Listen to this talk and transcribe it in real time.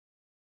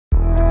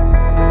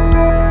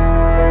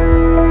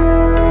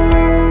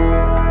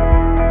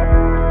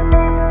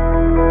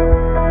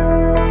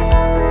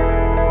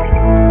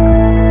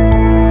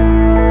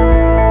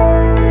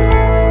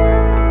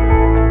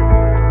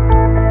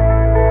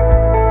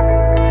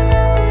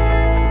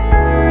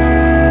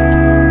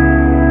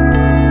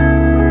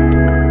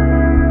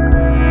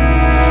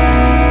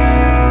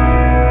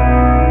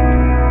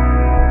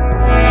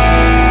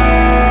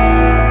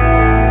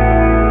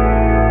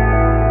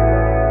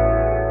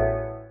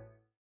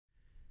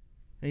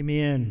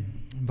Amen.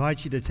 I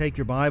invite you to take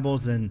your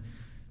Bibles and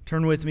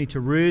turn with me to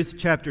Ruth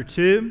chapter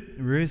 2.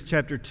 Ruth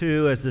chapter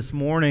 2, as this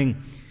morning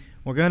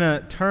we're going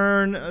to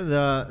turn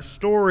the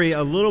story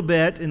a little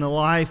bit in the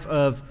life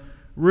of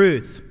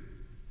Ruth.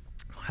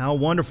 How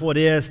wonderful it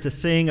is to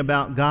sing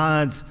about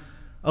God's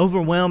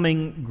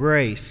overwhelming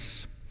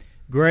grace.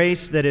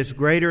 Grace that is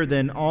greater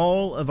than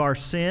all of our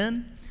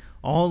sin,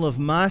 all of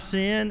my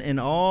sin,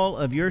 and all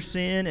of your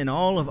sin, and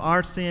all of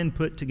our sin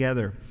put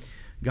together.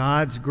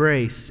 God's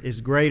grace is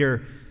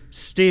greater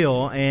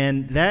still,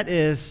 and that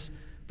is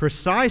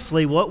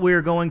precisely what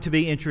we're going to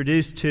be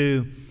introduced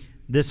to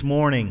this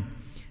morning.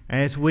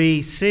 As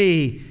we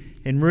see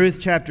in Ruth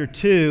chapter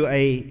 2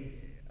 a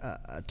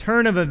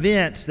turn of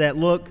events that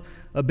look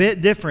a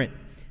bit different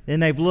than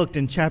they've looked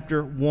in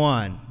chapter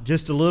 1.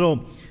 Just a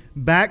little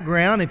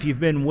background if you've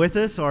been with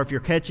us or if you're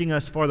catching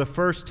us for the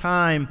first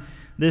time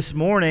this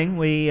morning.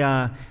 We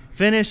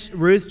finished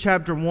Ruth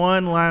chapter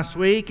 1 last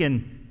week,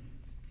 and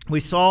we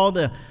saw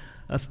the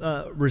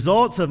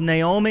results of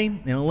Naomi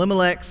and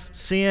Elimelech's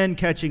sin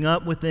catching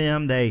up with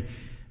them. They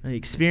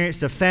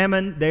experienced a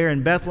famine there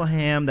in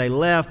Bethlehem. They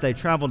left. They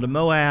traveled to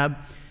Moab,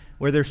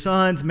 where their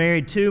sons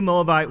married 2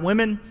 Moabite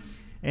women.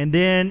 And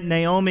then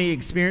Naomi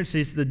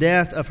experiences the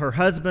death of her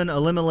husband,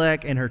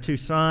 Elimelech, and her 2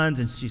 sons.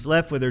 And she's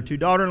left with her 2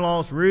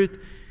 daughter-in-laws,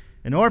 Ruth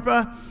and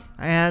Orpah.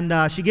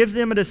 And she gives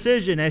them a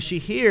decision as she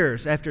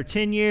hears, after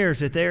 10 years,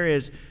 that there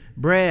is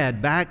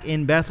bread back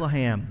in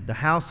Bethlehem, the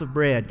house of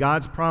bread,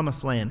 God's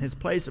promised land, His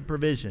place of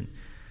provision.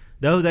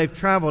 Though they've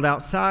traveled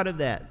outside of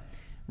that,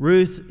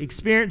 Ruth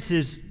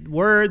experiences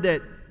word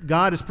that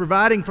God is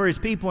providing for His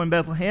people in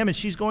Bethlehem, and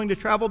she's going to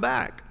travel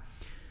back.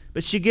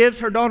 But she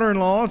gives her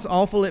daughter-in-laws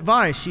awful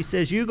advice. She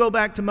says, you go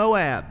back to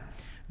Moab.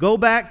 Go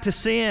back to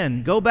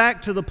sin. Go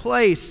back to the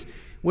place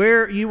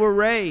where you were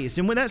raised.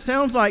 And when that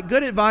sounds like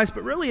good advice,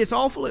 but really it's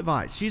awful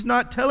advice. She's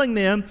not telling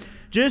them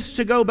just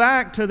to go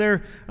back to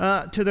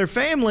their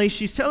family.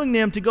 She's telling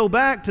them to go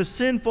back to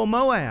sinful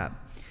Moab.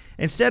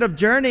 Instead of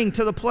journeying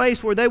to the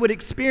place where they would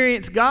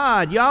experience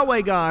God,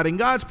 Yahweh God, and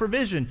God's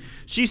provision,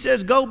 she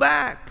says, go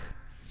back.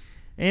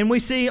 And we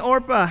see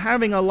Orpah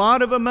having a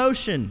lot of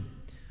emotion,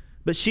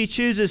 but she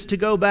chooses to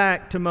go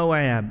back to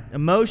Moab.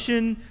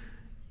 Emotion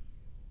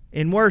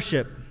in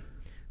worship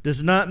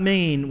does not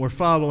mean we're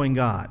following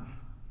God.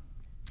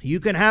 You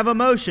can have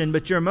emotion,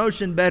 but your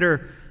emotion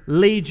better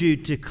lead you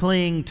to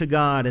cling to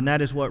God, and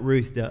that is what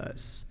Ruth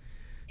does.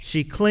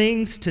 She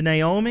clings to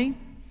Naomi.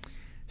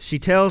 She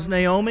tells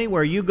Naomi,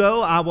 where you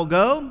go, I will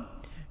go.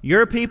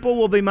 Your people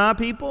will be my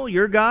people.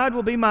 Your God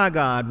will be my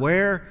God.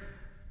 Where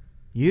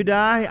you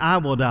die, I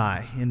will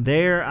die, and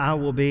there I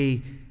will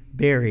be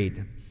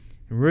buried.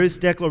 Ruth's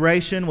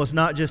declaration was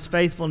not just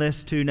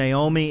faithfulness to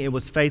Naomi, it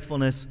was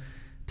faithfulness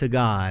to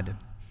God.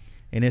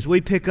 And as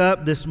we pick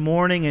up this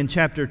morning in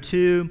chapter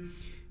 2,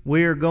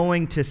 we are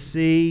going to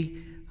see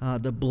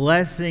the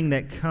blessing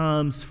that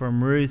comes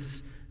from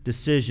Ruth's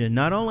decision,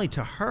 not only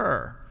to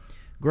her,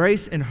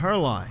 grace in her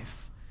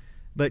life,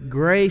 but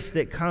grace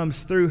that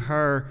comes through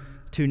her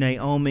to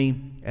Naomi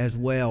as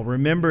well.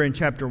 Remember in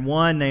chapter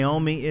 1,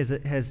 Naomi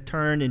has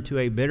turned into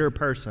a bitter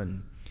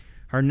person.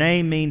 Her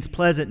name means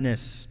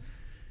pleasantness.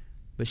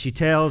 But she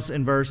tells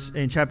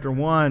in chapter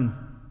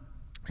 1,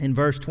 in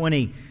verse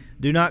 20,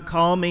 do not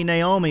call me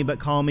Naomi, but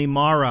call me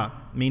Mara,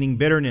 meaning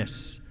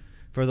bitterness,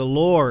 for the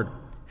Lord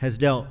has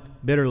dealt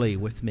bitterly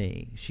with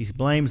me. She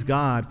blames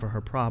God for her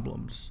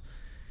problems.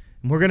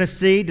 And we're going to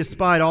see,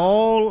 despite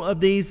all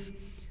of these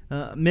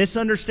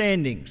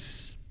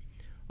misunderstandings,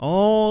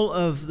 all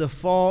of the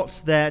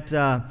faults that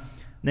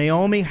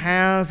Naomi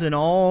has, and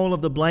all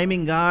of the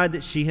blaming God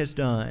that she has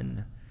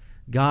done,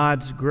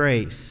 God's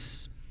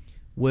grace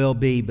will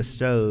be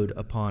bestowed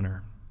upon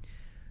her.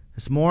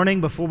 This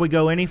morning, before we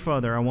go any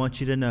further, I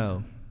want you to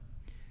know,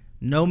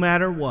 no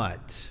matter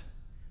what,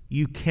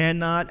 you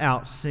cannot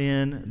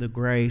out-sin the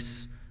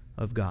grace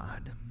of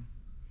God.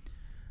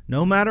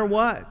 No matter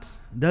what.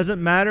 It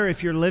doesn't matter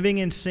if you're living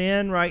in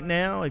sin right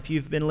now, if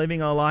you've been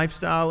living a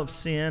lifestyle of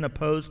sin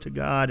opposed to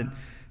God and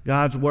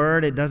God's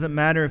Word. It doesn't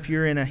matter if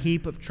you're in a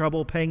heap of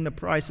trouble paying the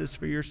prices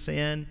for your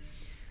sin.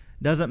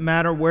 It doesn't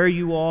matter where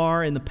you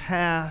are in the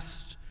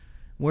past,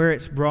 where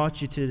it's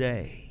brought you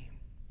today.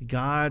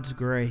 God's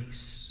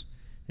grace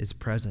is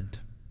present.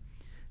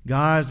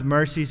 God's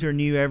mercies are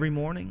new every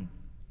morning.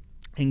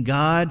 And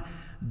God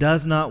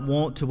does not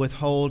want to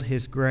withhold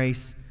His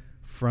grace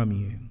from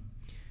you.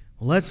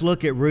 Well, let's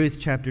look at Ruth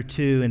chapter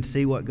 2 and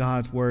see what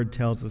God's Word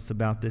tells us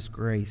about this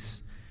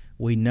grace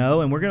we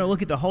know. And we're going to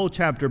look at the whole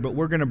chapter, but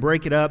we're going to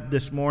break it up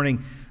this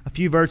morning a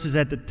few verses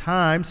at the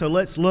time. So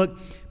let's look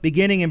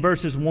beginning in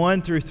verses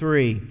 1 through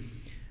 3. It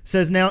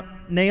says, Now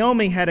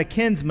Naomi had a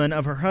kinsman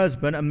of her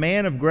husband, a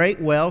man of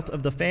great wealth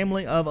of the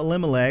family of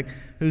Elimelech,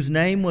 whose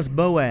name was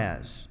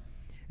Boaz.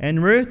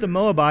 And Ruth the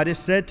Moabitess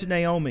said to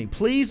Naomi,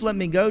 Please let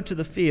me go to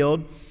the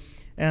field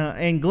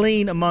and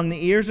glean among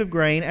the ears of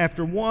grain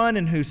after one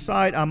in whose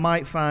sight I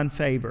might find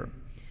favor.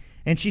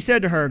 And she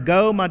said to her,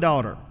 Go, my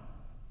daughter.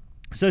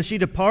 So she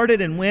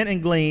departed and went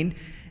and gleaned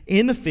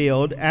in the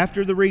field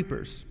after the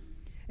reapers.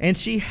 And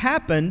she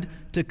happened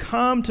to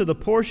come to the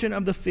portion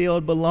of the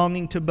field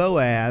belonging to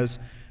Boaz,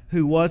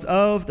 who was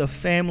of the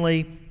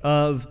family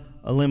of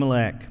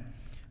Elimelech.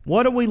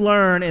 What do we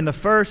learn in the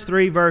first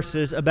 3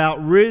 verses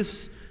about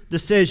Ruth's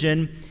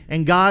decision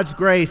and God's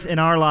grace in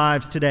our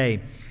lives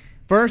today?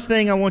 First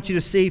thing I want you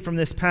to see from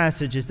this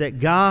passage is that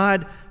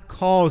God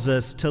calls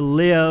us to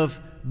live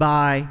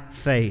by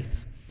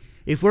faith.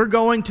 If we're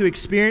going to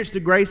experience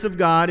the grace of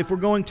God, if we're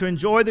going to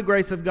enjoy the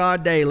grace of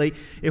God daily,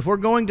 if we're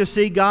going to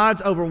see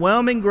God's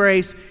overwhelming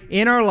grace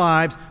in our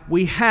lives,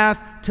 we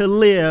have to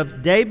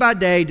live day by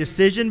day,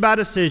 decision by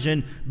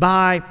decision,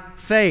 by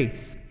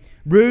faith.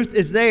 Ruth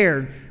is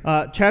there.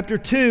 Chapter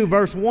 2,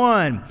 verse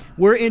 1.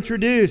 We're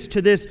introduced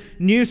to this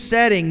new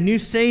setting, new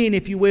scene,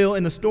 if you will,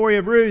 in the story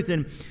of Ruth.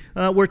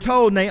 And we're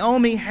told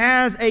Naomi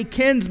has a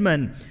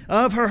kinsman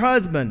of her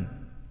husband,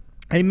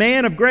 a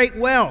man of great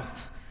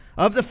wealth,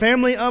 of the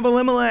family of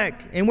Elimelech,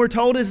 and we're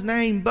told his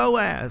name,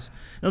 Boaz.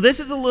 Now, this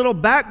is a little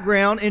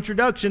background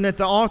introduction that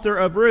the author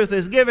of Ruth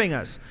is giving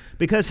us,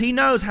 because he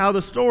knows how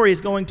the story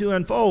is going to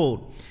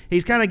unfold.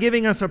 He's kind of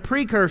giving us a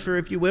precursor,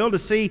 if you will, to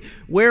see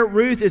where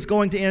Ruth is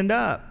going to end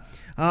up.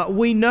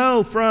 We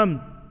know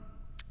from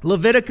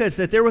Leviticus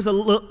that there was a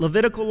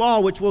Levitical law,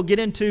 which we'll get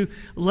into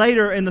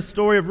later in the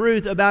story of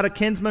Ruth, about a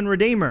kinsman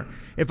redeemer.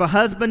 If a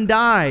husband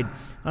died,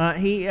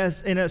 he,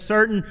 as in a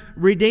certain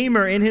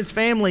redeemer in his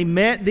family,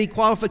 met the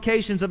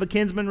qualifications of a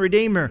kinsman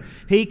redeemer.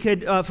 He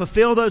could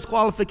fulfill those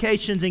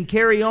qualifications and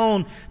carry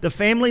on the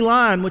family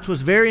line, which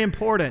was very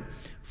important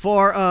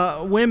for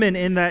women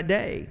in that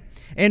day.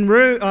 And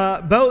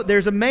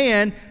there's a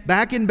man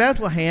back in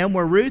Bethlehem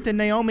where Ruth and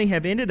Naomi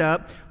have ended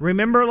up.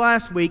 Remember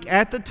last week,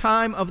 at the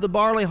time of the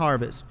barley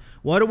harvest.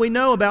 What do we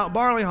know about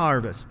barley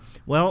harvest?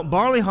 Well,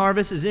 barley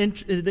harvest is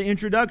the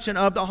introduction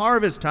of the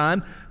harvest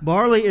time.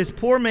 Barley is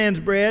poor man's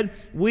bread.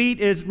 Wheat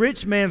is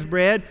rich man's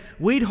bread.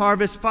 Wheat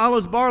harvest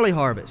follows barley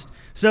harvest.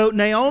 So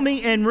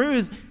Naomi and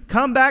Ruth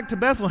come back to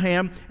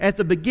Bethlehem at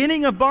the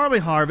beginning of barley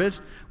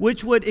harvest,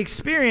 which would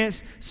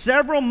experience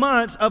several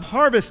months of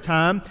harvest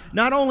time,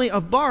 not only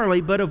of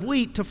barley, but of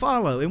wheat to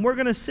follow. And we're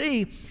going to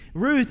see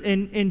Ruth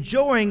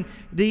enjoying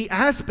the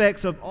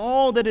aspects of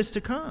all that is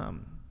to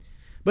come.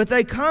 But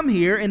they come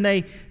here and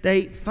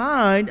they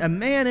find a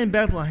man in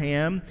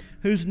Bethlehem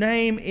whose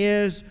name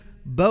is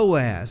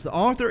Boaz. The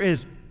author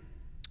is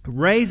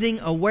raising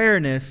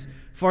awareness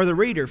for the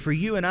reader, for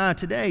you and I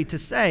today, to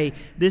say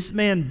this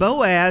man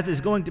Boaz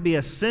is going to be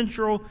a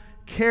central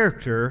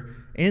character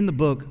in the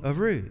book of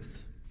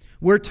Ruth.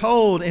 We're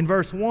told in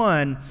verse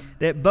 1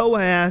 that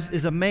Boaz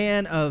is a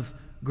man of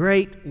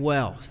great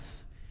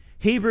wealth.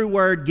 Hebrew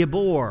word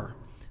gibor,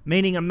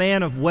 meaning a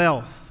man of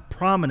wealth,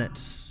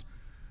 prominence,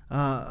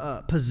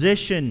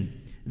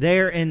 position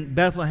there in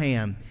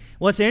Bethlehem.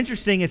 What's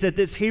interesting is that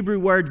this Hebrew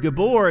word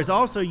gibor is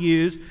also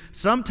used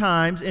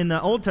sometimes in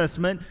the Old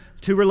Testament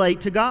to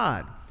relate to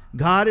God.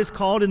 God is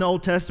called in the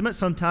Old Testament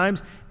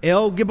sometimes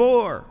El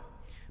Gibor,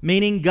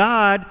 meaning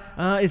God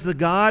is the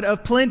God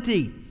of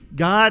plenty.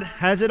 God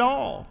has it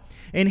all.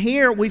 And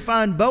here we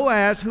find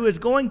Boaz, who is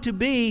going to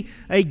be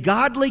a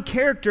godly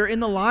character in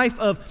the life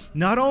of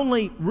not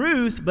only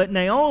Ruth, but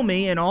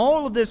Naomi, and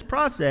all of this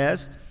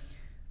process.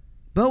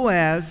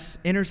 Boaz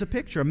enters a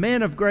picture, a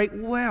man of great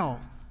wealth.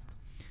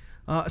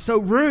 So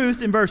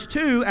Ruth, in verse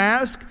 2,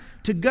 asks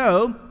to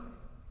go.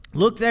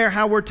 Look there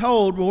how we're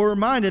told, we're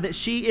reminded that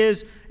she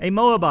is a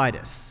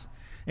Moabitess.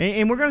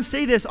 And we're going to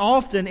see this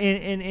often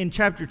in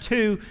chapter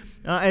 2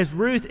 as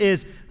Ruth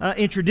is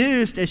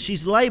introduced, as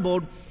she's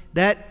labeled.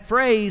 That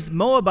phrase,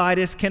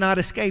 Moabitess, cannot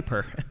escape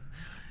her.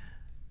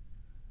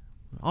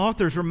 The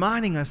author's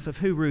reminding us of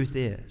who Ruth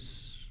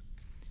is.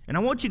 And I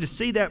want you to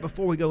see that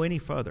before we go any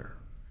further.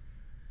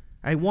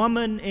 A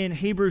woman in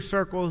Hebrew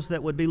circles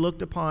that would be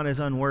looked upon as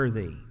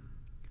unworthy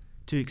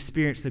to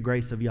experience the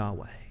grace of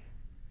Yahweh.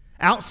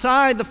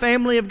 Outside the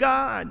family of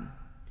God.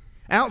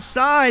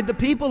 Outside the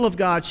people of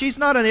God. She's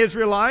not an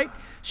Israelite.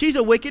 She's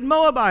a wicked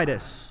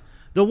Moabitess.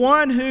 The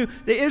one who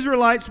the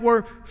Israelites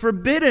were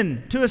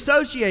forbidden to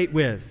associate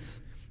with.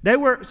 They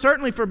were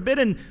certainly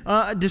forbidden,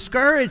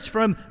 discouraged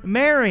from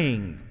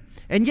marrying.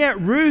 And yet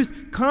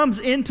Ruth comes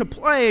into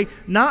play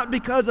not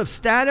because of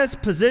status,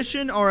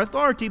 position, or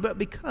authority, but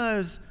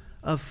because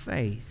of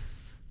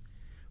faith.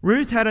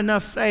 Ruth had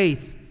enough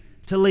faith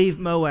to leave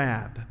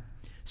Moab.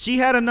 She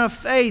had enough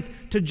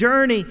faith to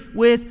journey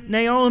with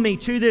Naomi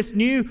to this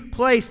new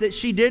place that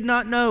she did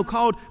not know,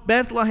 called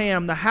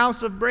Bethlehem, the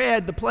house of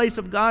bread, the place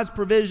of God's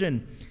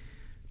provision.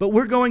 But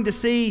we're going to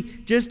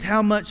see just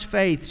how much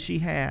faith she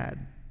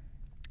had.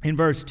 In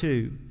verse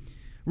 2,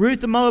 Ruth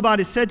the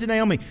Moabitess said to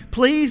Naomi,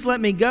 "Please let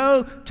me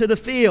go to the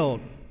field."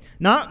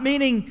 Not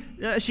meaning,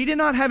 she did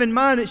not have in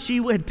mind that she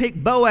had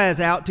picked Boaz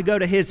out to go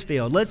to his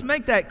field. Let's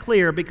make that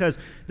clear, because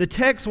the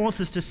text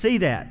wants us to see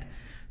that.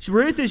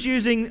 Ruth is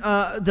using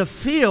the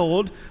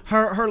field,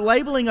 her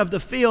labeling of the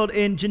field,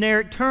 in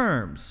generic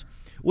terms.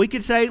 We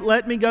could say,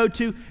 let me go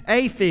to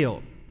a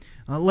field.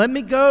 Let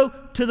me go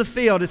to the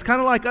field. It's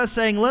kind of like us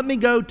saying, let me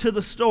go to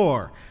the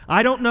store.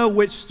 I don't know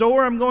which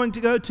store I'm going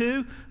to go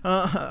to,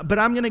 but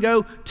I'm going to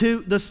go to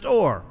the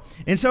store.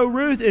 And so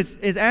Ruth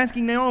is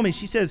asking Naomi,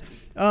 she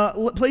says,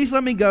 please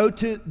let me go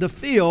to the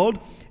field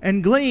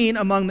and glean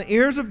among the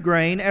ears of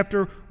grain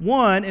after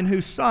one in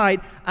whose sight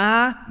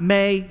I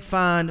may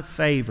find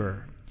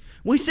favor.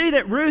 We see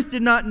that Ruth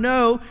did not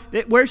know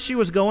that where she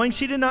was going.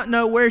 She did not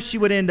know where she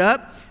would end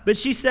up. But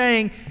she's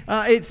saying,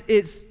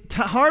 it's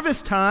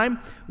harvest time.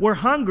 We're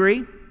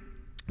hungry.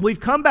 We've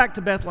come back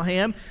to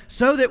Bethlehem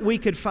so that we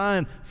could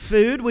find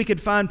food. We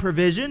could find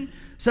provision.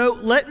 So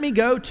let me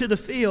go to the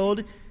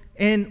field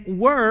and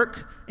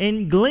work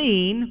and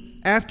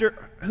glean after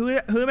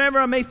whomever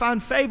I may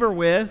find favor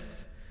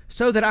with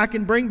so that I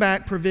can bring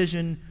back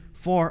provision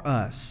for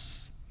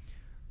us.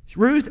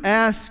 Ruth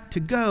asked to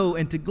go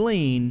and to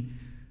glean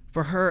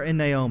for her and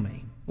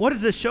Naomi. What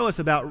does this show us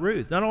about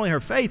Ruth? Not only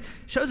her faith,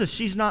 it shows us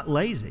she's not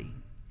lazy.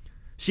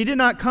 She did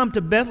not come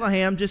to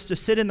Bethlehem just to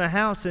sit in the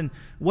house and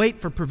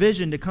wait for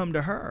provision to come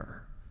to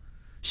her.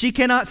 She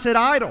cannot sit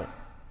idle.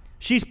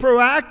 She's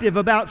proactive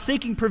about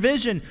seeking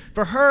provision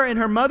for her and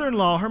her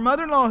mother-in-law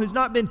who's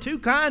not been too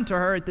kind to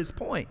her at this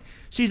point.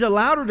 She's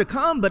allowed her to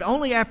come, but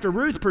only after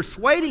Ruth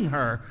persuading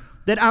her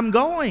that I'm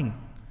going.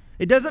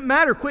 It doesn't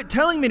matter. Quit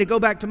telling me to go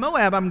back to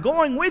Moab. I'm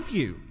going with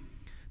you.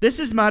 This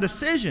is my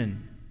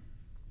decision.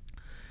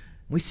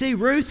 We see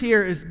Ruth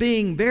here as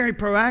being very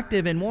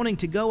proactive and wanting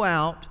to go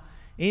out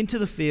into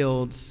the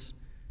fields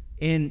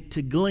and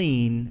to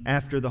glean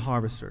after the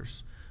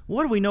harvesters.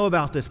 What do we know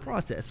about this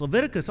process?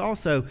 Leviticus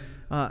also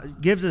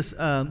gives us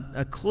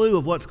a clue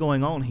of what's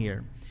going on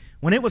here.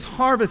 When it was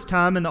harvest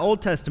time in the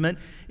Old Testament,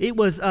 it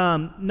was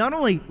not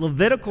only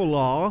Levitical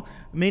law,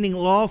 meaning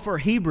law for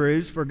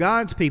Hebrews, for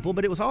God's people,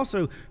 but it was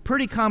also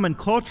pretty common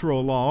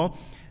cultural law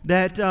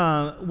that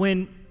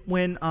when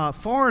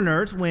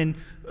foreigners, when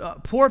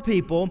poor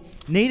people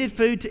needed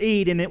food to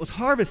eat and it was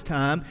harvest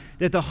time,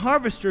 that the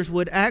harvesters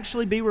would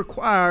actually be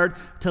required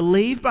to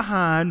leave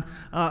behind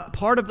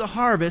part of the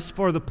harvest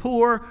for the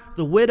poor,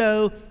 the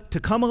widow, to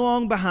come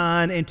along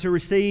behind and to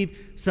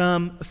receive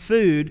some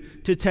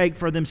food to take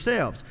for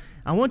themselves.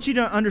 I want you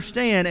to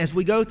understand as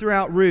we go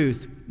throughout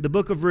Ruth, the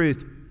book of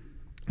Ruth,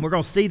 we're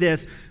going to see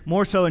this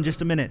more so in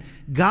just a minute.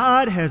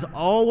 God has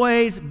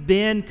always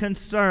been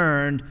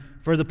concerned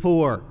for the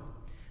poor.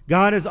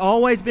 God has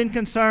always been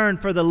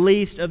concerned for the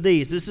least of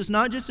these. This is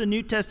not just a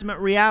New Testament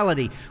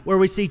reality where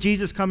we see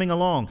Jesus coming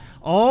along.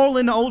 All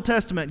in the Old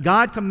Testament,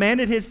 God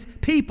commanded his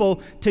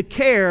people to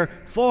care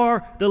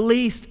for the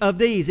least of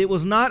these. It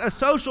was not a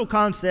social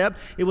concept.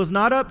 It was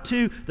not up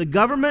to the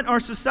government or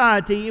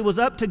society. It was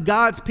up to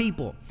God's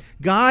people.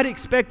 God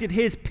expected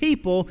his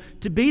people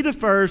to be the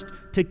first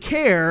to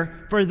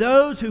care for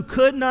those who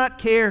could not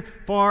care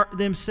for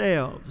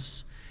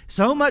themselves.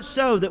 So much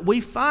so that we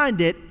find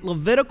it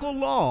Levitical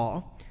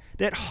law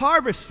that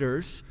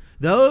harvesters,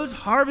 those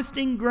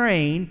harvesting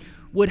grain,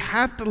 would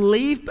have to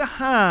leave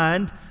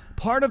behind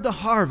part of the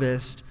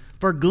harvest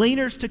for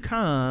gleaners to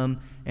come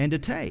and to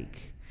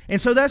take.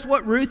 And so that's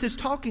what Ruth is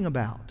talking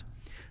about.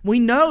 We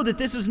know that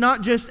this is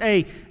not just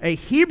a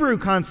Hebrew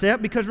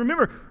concept, because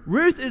remember,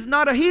 Ruth is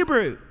not a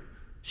Hebrew.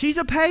 She's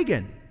a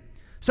pagan.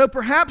 So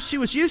perhaps she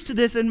was used to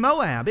this in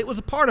Moab. It was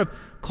a part of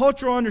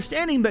cultural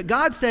understanding, but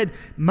God said,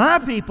 my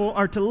people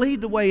are to lead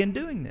the way in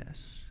doing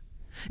this.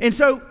 And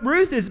so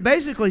Ruth is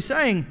basically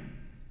saying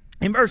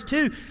in verse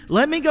 2,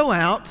 let me go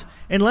out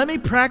and let me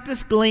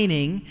practice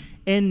gleaning,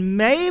 and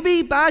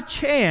maybe by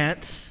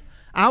chance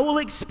I will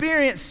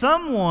experience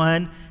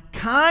someone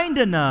kind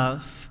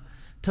enough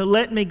to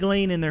let me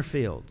glean in their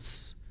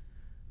fields.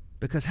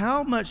 Because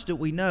how much do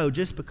we know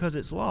just because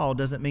it's law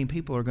doesn't mean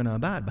people are going to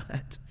abide by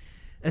it,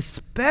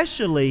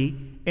 especially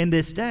in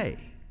this day.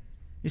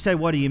 You say,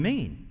 what do you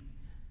mean?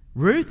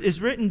 Ruth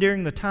is written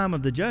during the time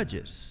of the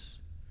judges.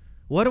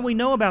 What do we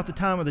know about the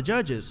time of the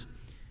judges?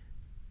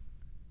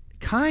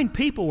 Kind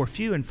people were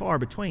few and far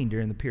between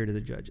during the period of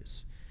the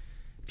judges.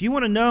 If you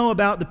want to know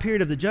about the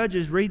period of the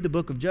judges, read the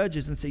book of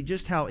Judges and see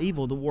just how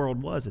evil the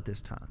world was at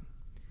this time.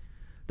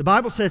 The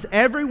Bible says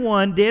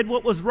everyone did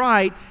what was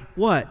right,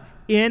 what?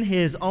 In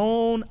his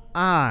own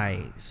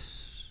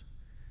eyes.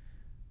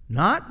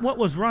 Not what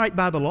was right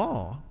by the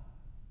law.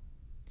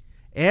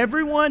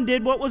 Everyone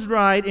did what was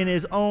right in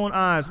his own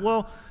eyes.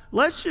 Well,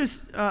 let's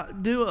just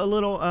do a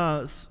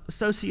little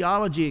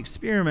sociology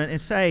experiment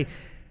and say,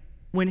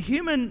 when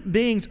human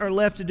beings are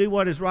left to do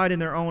what is right in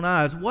their own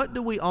eyes, what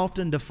do we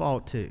often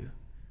default to?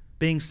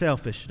 Being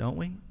selfish, don't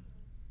we?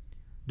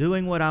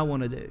 Doing what I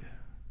want to do.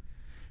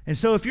 And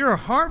so if you're a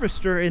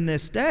harvester in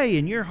this day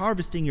and you're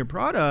harvesting your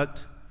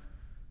product,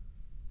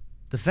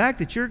 the fact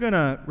that you're going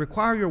to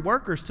require your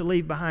workers to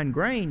leave behind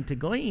grain to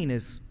glean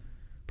has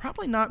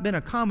probably not been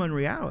a common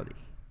reality.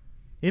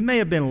 It may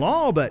have been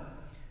law, but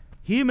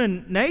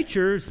human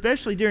nature,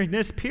 especially during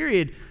this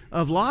period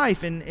of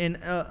life in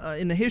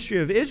the history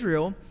of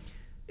Israel,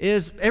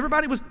 is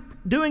everybody was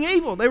doing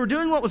evil. They were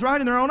doing what was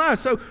right in their own eyes.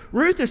 So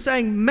Ruth is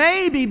saying,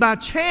 maybe by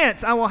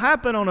chance I will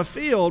happen on a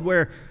field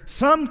where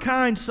some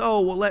kind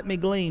soul will let me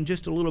glean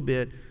just a little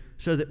bit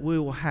so that we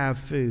will have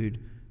food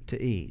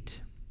to eat.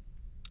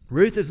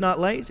 Ruth is not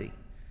lazy.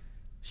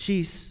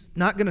 She's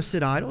not going to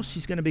sit idle.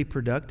 She's going to be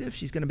productive.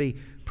 She's going to be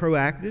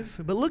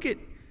proactive. But look at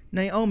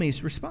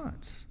Naomi's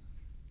response.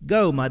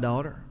 Go, my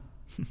daughter.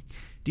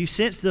 Do you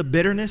sense the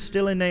bitterness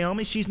still in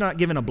Naomi? She's not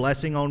giving a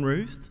blessing on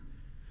Ruth.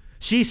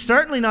 She's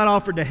certainly not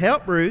offered to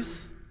help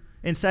Ruth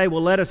and say,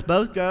 well, let us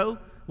both go.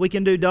 We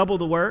can do double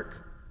the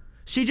work.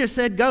 She just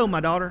said, go, my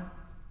daughter.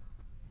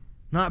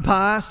 Not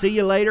bye, see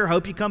you later,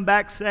 hope you come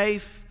back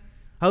safe,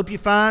 hope you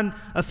find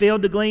a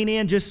field to glean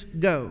in, just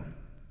go.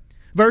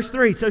 Verse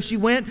 3, so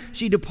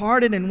she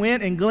departed and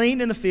went and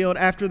gleaned in the field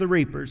after the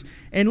reapers.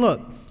 And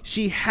look,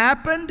 she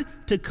happened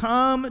to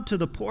come to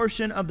the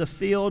portion of the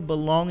field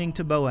belonging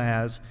to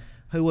Boaz,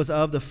 who was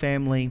of the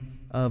family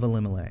of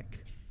Elimelech.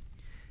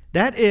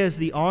 That is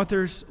the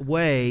author's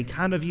way,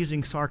 kind of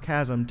using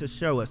sarcasm to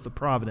show us the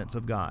providence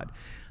of God.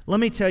 Let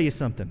me tell you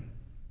something.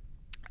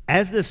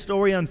 As this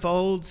story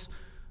unfolds,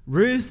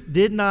 Ruth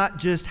did not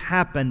just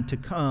happen to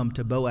come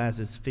to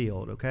Boaz's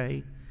field,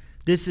 okay?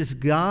 This is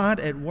God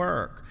at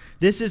work.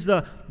 This is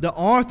the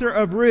author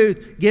of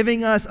Ruth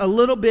giving us a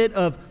little bit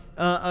of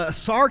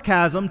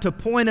sarcasm to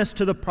point us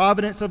to the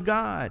providence of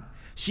God.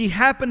 She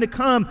happened to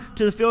come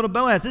to the field of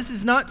Boaz. This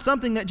is not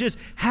something that just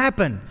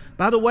happened.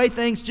 By the way,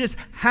 things just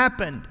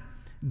happened.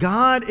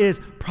 God is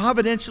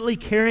providentially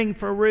caring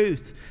for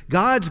Ruth.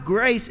 God's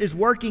grace is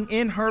working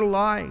in her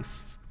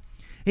life.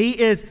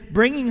 He is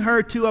bringing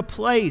her to a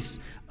place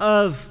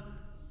of,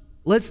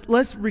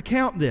 let's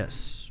recount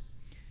this.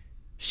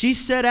 She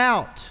set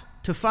out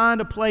to find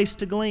a place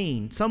to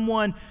glean,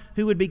 someone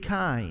who would be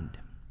kind.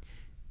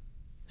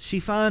 She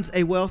finds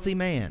a wealthy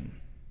man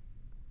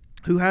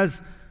who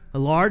has a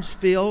large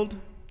field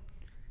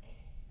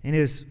and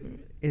is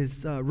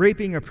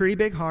reaping a pretty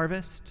big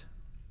harvest.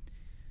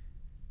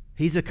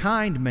 He's a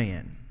kind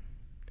man.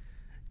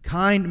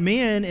 Kind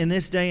men in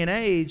this day and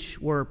age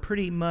were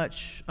pretty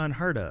much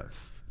unheard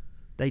of.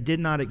 They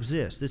did not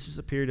exist. This is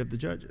the period of the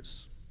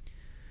Judges.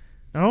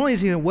 Not only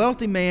is he a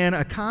wealthy man,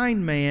 a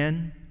kind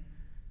man,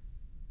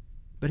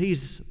 but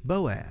he's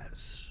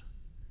Boaz.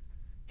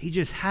 He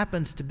just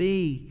happens to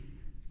be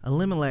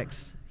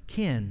Elimelech's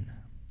kin,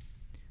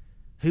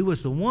 who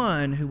was the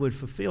one who would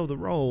fulfill the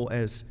role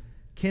as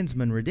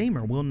kinsman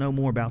redeemer. We'll know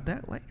more about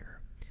that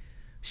later.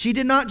 She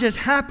did not just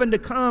happen to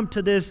come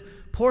to this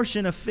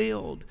portion of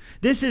field.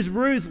 This is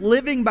Ruth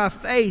living by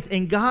faith,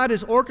 and God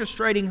is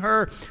orchestrating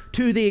her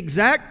to the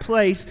exact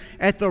place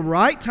at the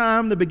right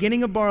time, the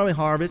beginning of barley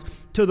harvest,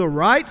 to the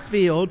right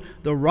field,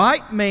 the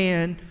right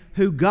man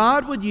who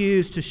God would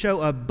use to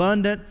show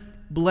abundant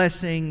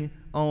blessing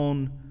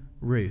on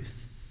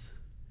Ruth.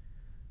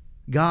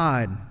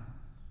 God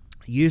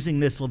using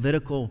this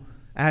Levitical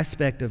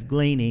aspect of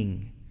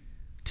gleaning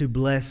to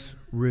bless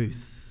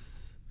Ruth.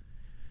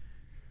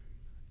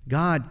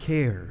 God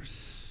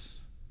cares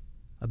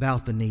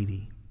about the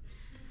needy.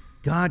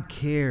 God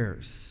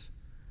cares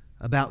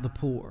about the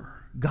poor.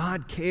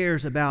 God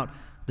cares about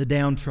the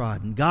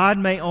downtrodden. God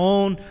may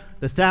own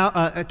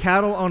the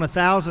cattle on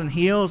 1,000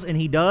 hills, and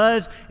He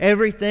does.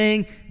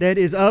 Everything that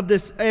is of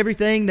this,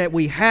 everything that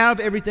we have,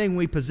 everything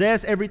we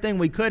possess, everything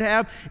we could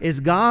have is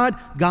God.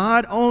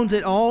 God owns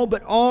it all,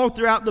 but all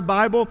throughout the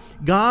Bible,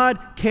 God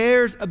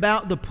cares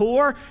about the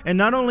poor. And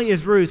not only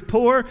is Ruth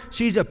poor,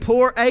 she's a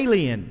poor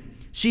alien.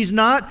 She's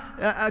not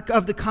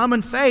of the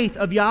common faith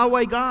of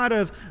Yahweh God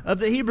of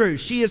the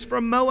Hebrews. She is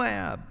from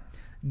Moab.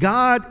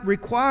 God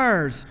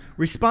requires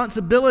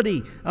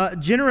responsibility,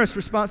 generous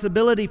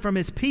responsibility from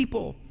His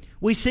people.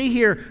 We see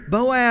here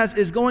Boaz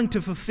is going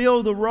to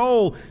fulfill the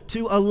role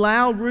to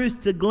allow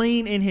Ruth to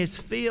glean in his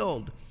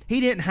field. He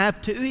didn't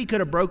have to. He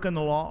could have broken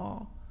the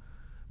law.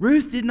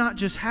 Ruth did not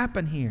just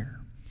happen here.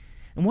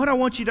 And what I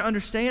want you to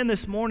understand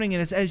this morning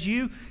is as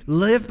you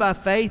live by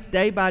faith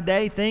day by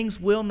day, things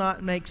will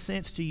not make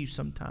sense to you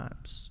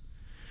sometimes.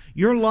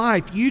 Your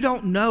life, you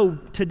don't know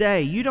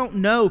today, you don't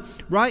know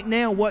right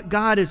now what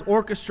God is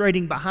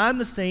orchestrating behind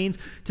the scenes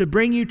to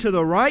bring you to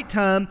the right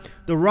time,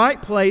 the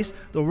right place,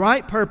 the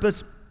right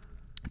purpose,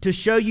 to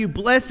show you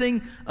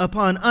blessing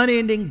upon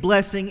unending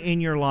blessing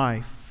in your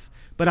life.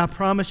 But I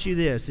promise you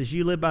this, as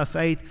you live by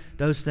faith,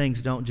 those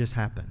things don't just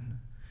happen.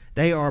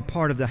 They are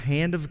part of the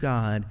hand of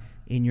God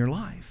in your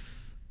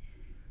life.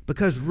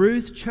 Because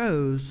Ruth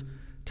chose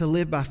to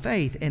live by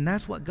faith, and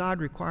that's what God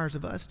requires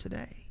of us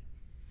today.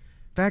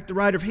 In fact, the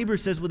writer of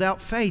Hebrews says,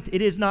 without faith,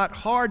 it is not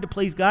hard to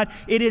please God.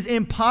 It is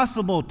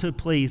impossible to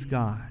please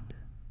God.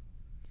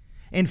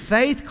 And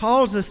faith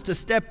calls us to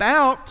step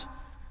out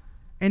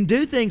and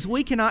do things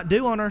we cannot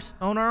do on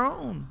our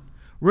own.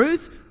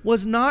 Ruth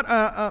was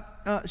not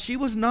she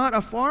was not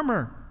a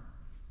farmer.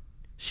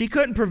 She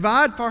couldn't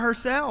provide for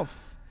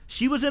herself.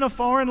 She was in a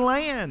foreign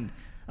land,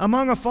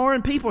 among a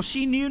foreign people.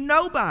 She knew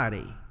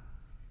nobody.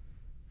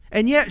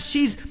 And yet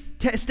she's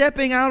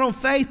stepping out on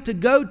faith to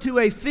go to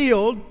a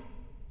field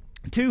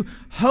to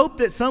hope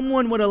that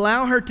someone would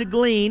allow her to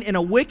glean in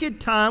a wicked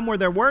time where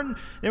there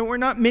were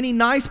not many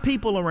nice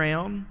people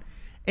around.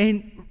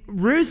 And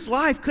Ruth's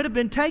life could have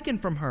been taken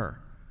from her,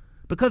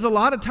 because a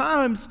lot of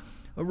times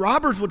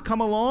robbers would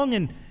come along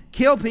and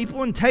kill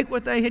people and take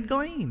what they had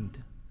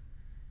gleaned.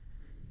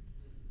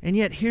 And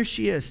yet here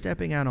she is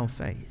stepping out on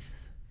faith.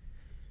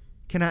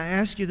 Can I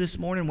ask you this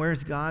morning, where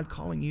is God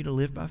calling you to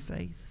live by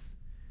faith?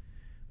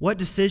 What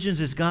decisions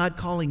is God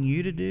calling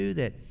you to do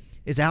that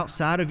is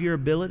outside of your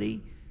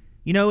ability?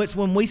 You know, it's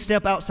when we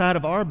step outside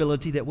of our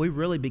ability that we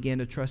really begin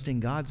to trust in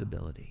God's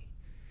ability.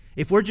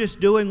 If we're just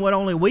doing what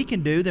only we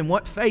can do, then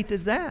what faith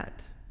is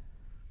that?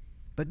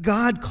 But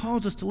God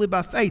calls us to live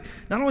by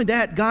faith. Not only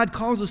that, God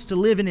calls us to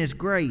live in His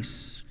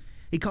grace.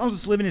 He calls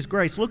us to live in His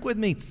grace. Look with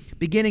me,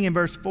 beginning in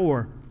verse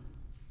 4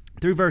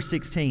 through verse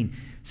 16.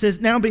 It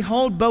says, "Now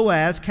behold,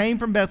 Boaz came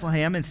from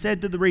Bethlehem and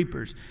said to the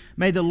reapers,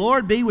 'May the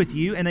Lord be with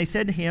you.' And they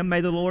said to him,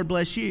 'May the Lord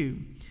bless you.'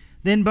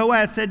 Then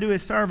Boaz said to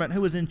his servant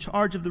who was in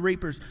charge of the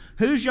reapers,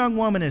 'Whose young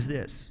woman is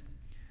this?'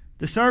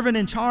 The servant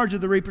in charge of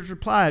the reapers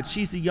replied,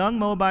 'She's the young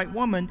Moabite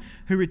woman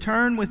who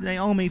returned with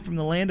Naomi from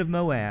the land of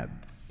Moab.'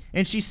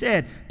 And she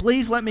said,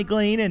 'Please let me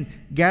glean and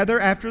gather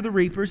after the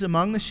reapers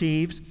among the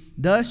sheaves.'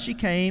 Thus she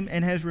came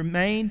and has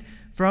remained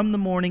from the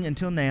morning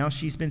until now.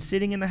 She's been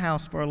sitting in the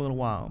house for a little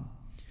while."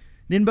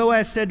 Then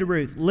Boaz said to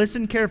Ruth,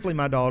 "Listen carefully,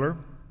 my daughter.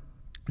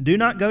 Do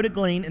not go to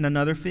glean in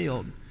another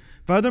field.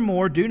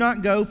 Furthermore, do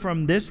not go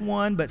from this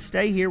one, but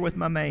stay here with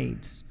my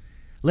maids.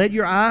 Let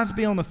your eyes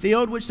be on the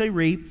field which they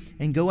reap,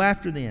 and go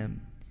after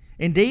them.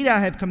 Indeed,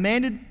 I have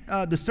commanded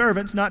the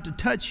servants not to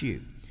touch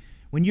you.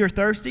 When you are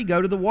thirsty,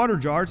 go to the water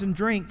jars and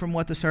drink from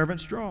what the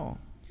servants draw."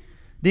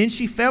 Then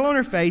she fell on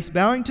her face,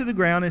 bowing to the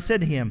ground, and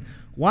said to him,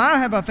 "Why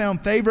have I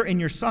found favor in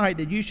your sight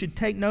that you should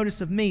take notice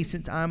of me,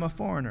 since I am a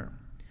foreigner?"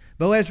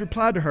 Boaz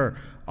replied to her,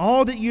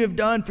 "All that you have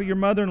done for your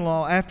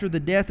mother-in-law after the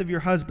death of your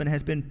husband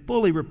has been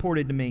fully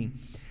reported to me,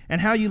 and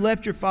how you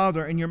left your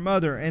father and your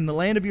mother and the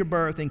land of your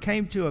birth and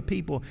came to a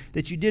people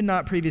that you did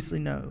not previously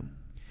know.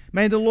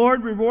 May the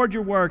Lord reward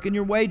your work, and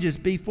your wages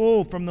be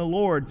full from the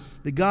Lord,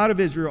 the God of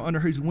Israel,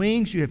 under whose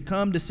wings you have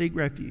come to seek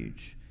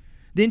refuge."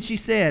 Then she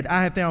said,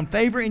 "I have found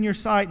favor in your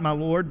sight, my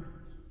Lord,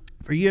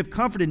 for you have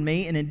comforted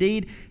me, and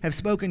indeed have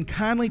spoken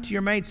kindly to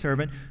your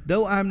maidservant,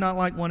 though I am not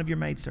like one of your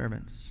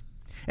maidservants."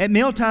 At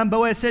mealtime,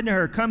 Boaz said to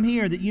her, "Come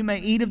here, that you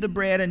may eat of the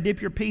bread and dip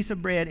your piece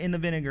of bread in the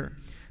vinegar."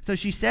 So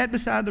she sat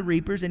beside the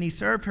reapers, and he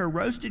served her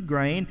roasted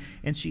grain,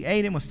 and she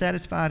ate and was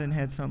satisfied and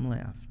had some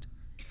left.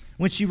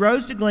 When she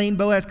rose to glean,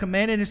 Boaz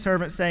commanded his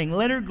servant, saying,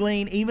 "Let her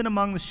glean even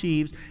among the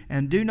sheaves,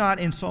 and do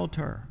not insult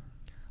her.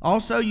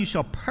 Also you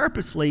shall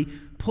purposely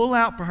pull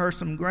out for her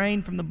some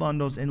grain from the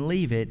bundles and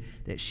leave it,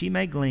 that she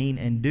may glean,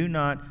 and do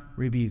not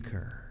rebuke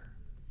her."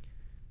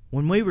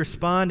 When we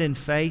respond in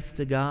faith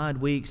to God,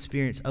 we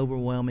experience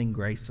overwhelming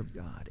grace of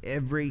God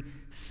every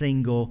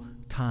single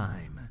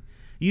time.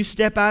 You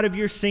step out of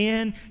your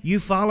sin, you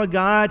follow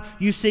God,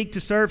 you seek to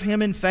serve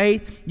Him in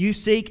faith, you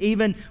seek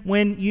even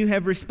when you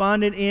have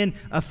responded in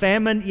a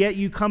famine, yet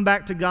you come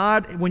back to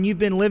God. When you've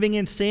been living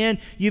in sin,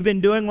 you've been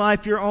doing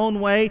life your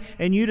own way,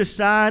 and you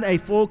decide a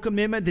full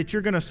commitment that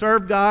you're going to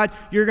serve God,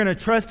 you're going to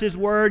trust His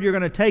Word, you're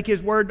going to take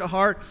His Word to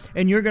heart,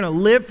 and you're going to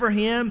live for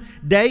Him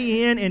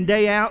day in and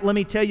day out. Let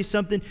me tell you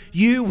something,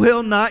 you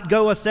will not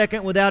go a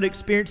second without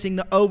experiencing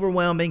the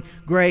overwhelming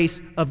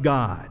grace of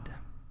God.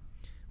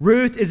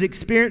 Ruth is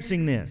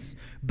experiencing this.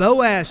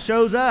 Boaz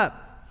shows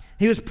up.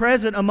 He was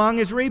present among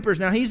his reapers.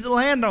 Now, he's the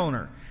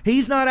landowner.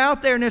 He's not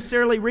out there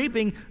necessarily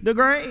reaping the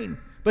grain.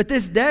 But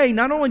this day,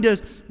 not only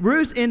does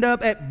Ruth end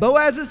up at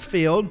Boaz's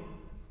field,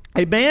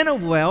 a man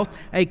of wealth,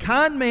 a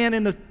kind man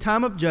in the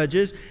time of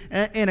Judges,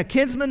 and a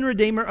kinsman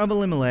redeemer of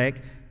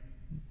Elimelech,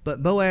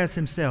 but Boaz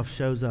himself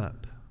shows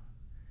up.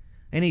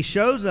 And he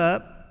shows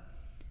up,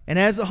 and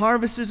as the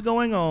harvest is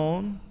going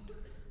on,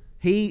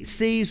 he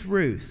sees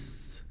Ruth.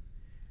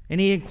 And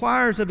he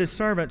inquires of his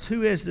servants,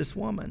 "Who is this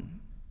woman?"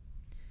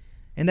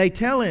 And they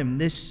tell him,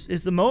 "This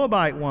is the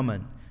Moabite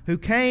woman who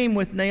came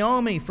with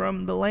Naomi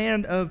from the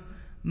land of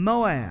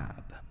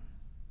Moab."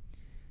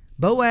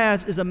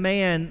 Boaz is a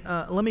man,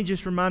 let me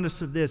just remind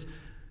us of this.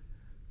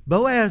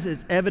 Boaz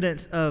is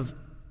evidence of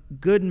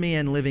good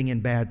men living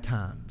in bad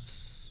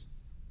times.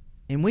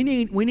 And we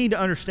need to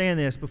understand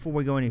this before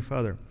we go any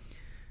further.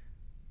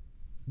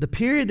 The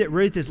period that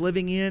Ruth is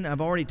living in, I've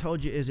already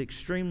told you, is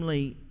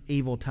extremely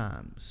evil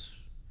times.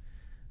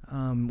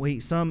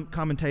 Some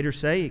commentators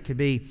say it could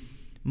be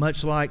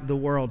much like the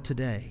world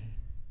today.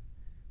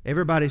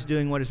 Everybody's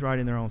doing what is right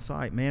in their own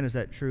sight. Man, is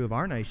that true of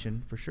our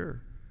nation? For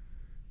sure.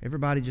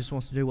 Everybody just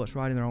wants to do what's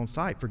right in their own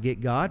sight. Forget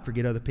God,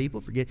 forget other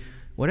people, forget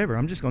whatever.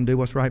 I'm just going to do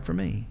what's right for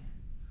me.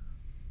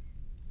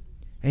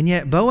 And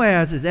yet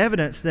Boaz is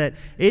evidence that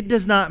it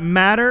does not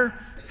matter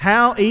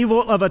how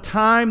evil of a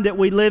time that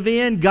we live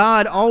in,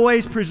 God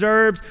always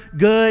preserves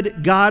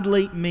good,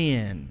 godly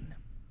men.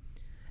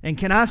 And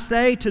can I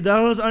say to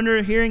those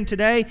under hearing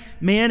today,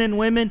 men and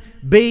women,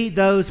 be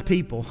those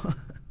people.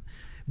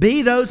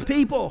 Be those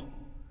people.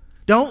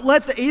 Don't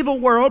let the evil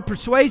world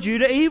persuade you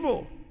to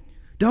evil.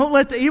 Don't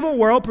let the evil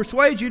world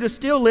persuade you to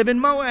still live in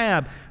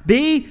Moab.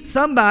 Be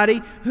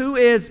somebody who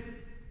is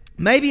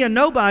maybe a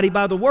nobody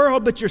by the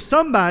world, but you're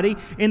somebody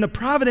in the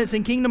providence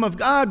and kingdom of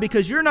God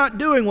because you're not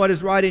doing what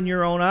is right in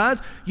your own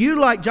eyes. You,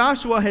 like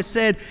Joshua has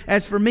said,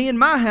 as for me and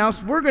my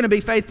house, we're going to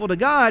be faithful to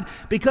God,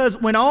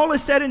 because when all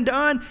is said and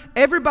done,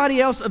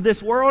 everybody else of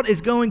this world is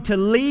going to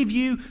leave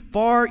you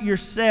for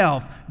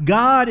yourself.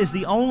 God is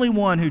the only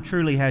one who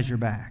truly has your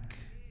back.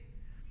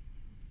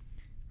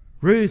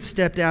 Ruth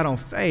stepped out on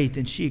faith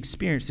and she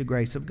experienced the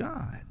grace of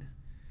God.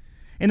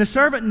 And the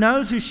servant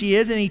knows who she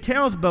is, and he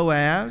tells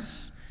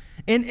Boaz.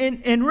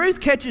 And Ruth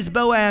catches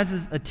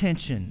Boaz's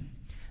attention.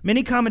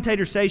 Many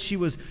commentators say she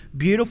was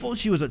beautiful,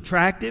 she was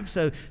attractive,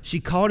 so she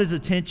caught his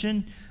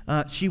attention.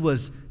 She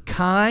was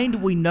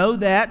kind. We know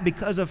that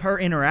because of her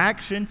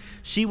interaction.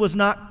 She was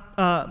not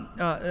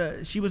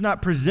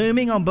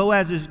presuming on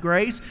Boaz's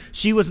grace.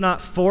 She was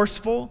not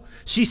forceful.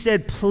 She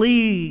said,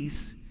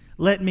 "Please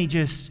let me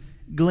just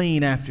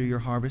glean after your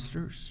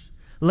harvesters.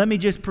 Let me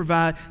just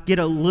get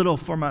a little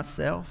for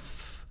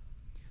myself."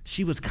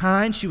 She was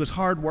kind. She was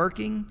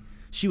hardworking.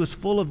 She was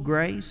full of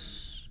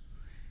grace.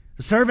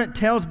 The servant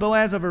tells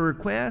Boaz of a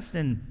request,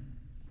 and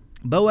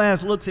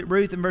Boaz looks at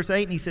Ruth in verse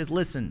 8 and he says,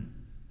 "Listen,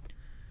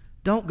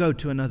 don't go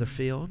to another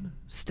field.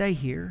 Stay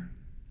here.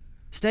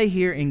 Stay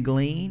here and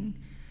glean."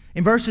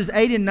 In verses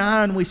 8 and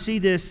 9, we see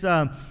this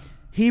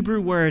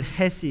Hebrew word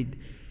hesed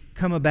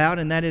come about,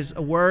 and that is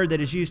a word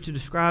that is used to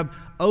describe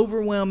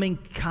overwhelming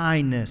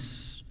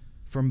kindness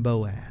from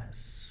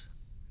Boaz.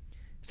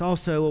 It's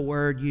also a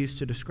word used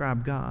to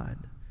describe God.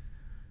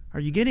 Are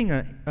you getting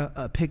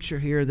a picture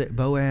here that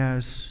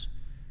Boaz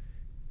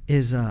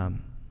is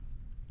an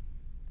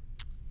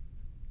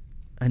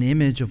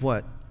image of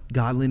what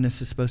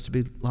godliness is supposed to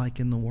be like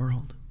in the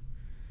world?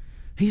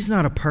 He's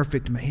not a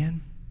perfect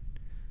man,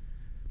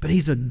 but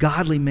he's a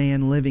godly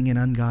man living in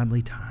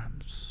ungodly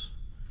times.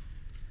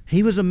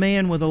 He was a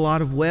man with a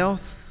lot of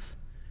wealth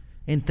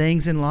and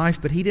things in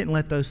life, but he didn't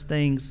let those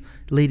things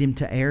lead him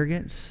to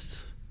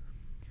arrogance,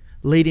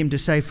 lead him to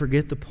say,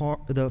 forget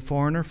the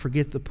foreigner,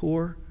 forget the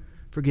poor,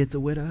 forget the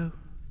widow.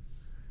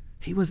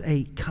 He was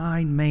a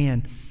kind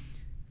man.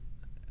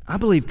 I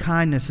believe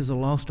kindness is a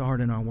lost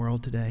art in our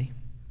world today.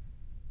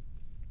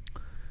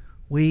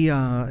 We,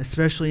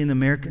 especially in the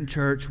American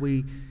church,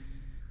 we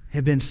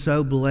have been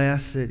so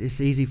blessed that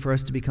it's easy for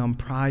us to become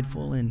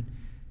prideful and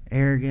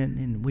arrogant,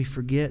 and we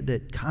forget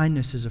that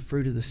kindness is a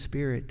fruit of the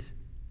Spirit.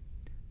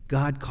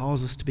 God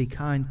calls us to be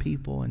kind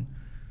people, and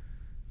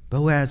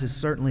Boaz is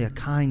certainly a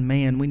kind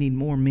man. We need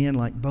more men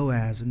like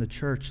Boaz in the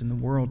church and the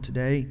world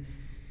today.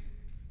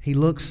 He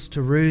looks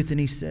to Ruth and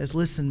he says,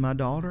 "Listen, my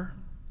daughter,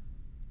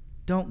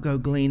 don't go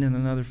glean in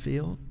another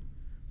field.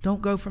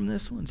 Don't go from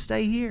this one.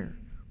 Stay here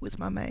with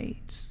my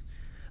maids.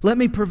 Let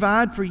me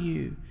provide for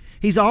you."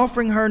 He's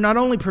offering her not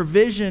only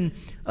provision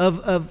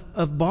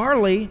of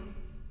barley,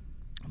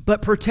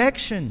 but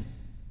protection.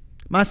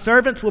 "My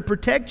servants will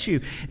protect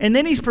you." And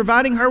then he's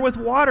providing her with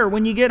water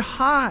when you get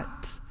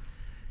hot.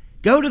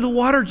 Go to the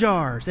water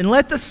jars and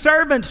let the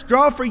servants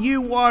draw for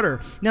you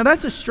water. Now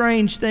that's a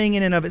strange thing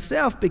in and of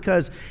itself,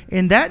 because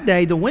in that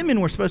day the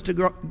women were supposed to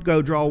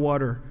go draw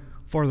water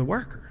for the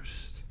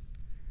workers.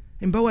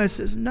 And Boaz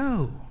says,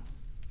 "No.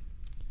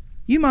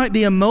 You might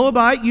be a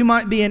Moabite. You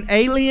might be an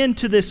alien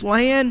to this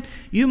land.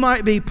 You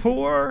might be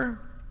poor.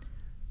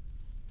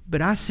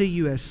 But I see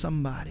you as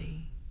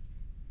somebody.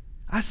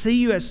 I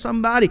see you as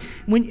somebody.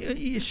 When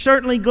you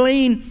certainly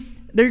glean,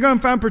 they're going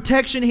to find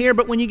protection here,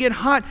 but when you get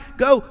hot,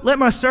 go, let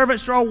my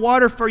servants draw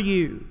water for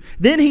you."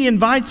 Then he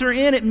invites her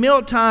in at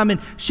mealtime and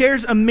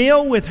shares a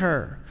meal with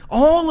her.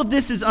 All of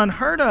this is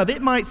unheard of.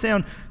 It might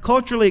sound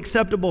culturally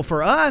acceptable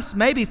for us,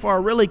 maybe for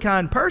a really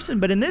kind person,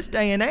 but in this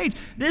day and age,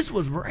 this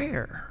was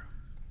rare.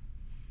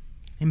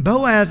 And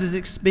Boaz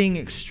is being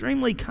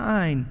extremely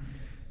kind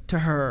to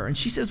her. And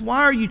she says,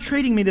 "Why are you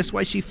treating me this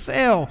way?" She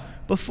fell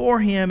before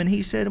him, and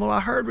he said, "Well,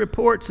 I heard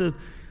reports of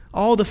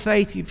all the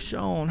faith you've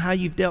shown, how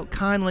you've dealt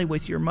kindly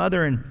with your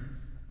mother, and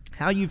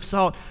how you've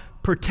sought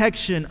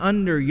protection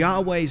under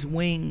Yahweh's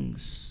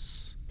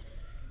wings."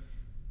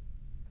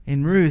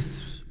 And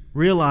Ruth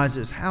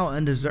realizes how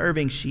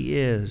undeserving she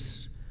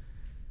is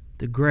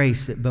the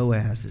grace that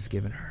Boaz has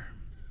given her.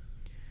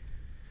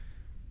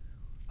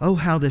 Oh,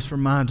 how this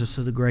reminds us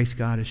of the grace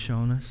God has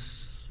shown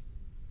us.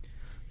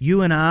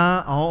 You and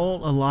I,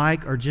 all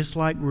alike, are just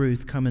like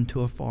Ruth coming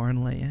to a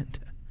foreign land.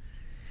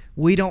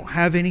 We don't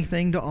have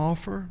anything to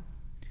offer.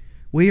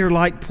 We are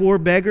like poor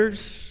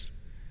beggars.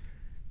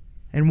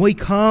 And we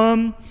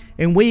come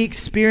and we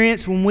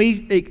experience, when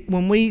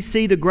we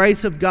see the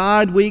grace of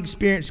God, we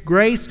experience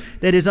grace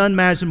that is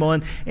unmeasurable.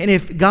 And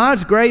if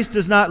God's grace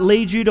does not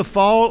lead you to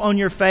fall on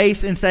your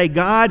face and say,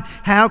 "God,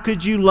 how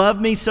could you love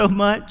me so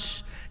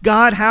much?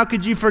 God, how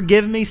could you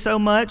forgive me so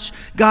much?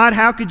 God,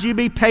 how could you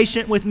be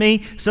patient with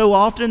me so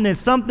often?" then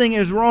something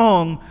is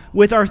wrong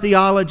with our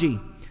theology.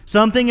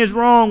 Something is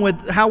wrong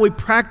with how we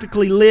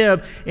practically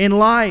live in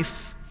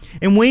life.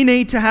 And we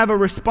need to have a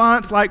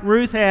response like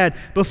Ruth had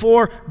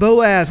before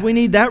Boaz. We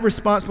need that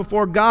response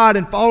before God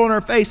and fall on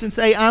our face and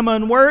say, "I'm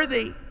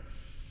unworthy.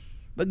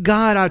 But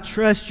God, I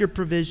trust your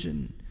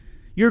provision.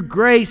 Your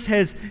grace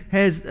has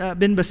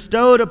been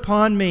bestowed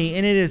upon me,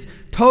 and it is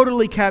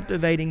totally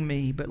captivating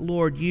me. But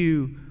Lord,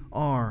 you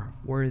are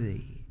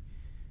worthy.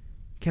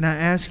 Can I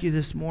ask you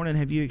this morning,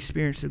 have you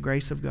experienced the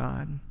grace of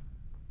God?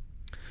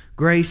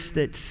 Grace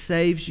that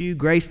saves you,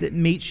 grace that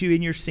meets you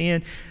in your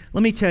sin.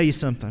 Let me tell you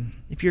something.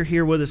 If you're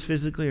here with us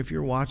physically, if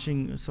you're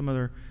watching some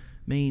other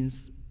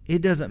means,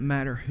 it doesn't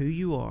matter who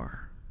you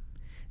are,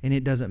 and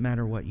it doesn't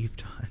matter what you've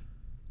done.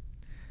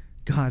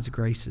 God's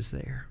grace is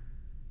there.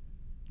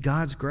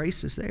 God's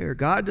grace is there.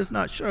 God does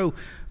not show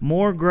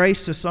more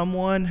grace to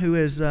someone who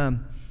is, or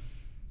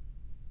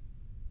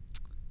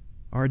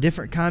a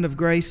different kind of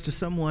grace to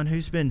someone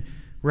who's been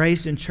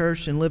raised in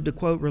church and lived a,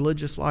 quote,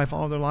 religious life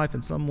all their life,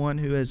 and someone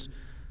who has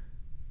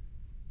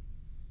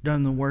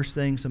done the worst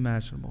things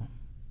imaginable.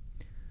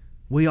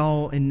 We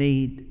all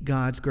need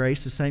God's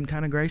grace, the same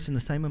kind of grace and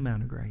the same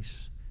amount of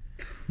grace.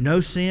 No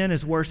sin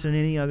is worse than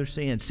any other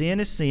sin. Sin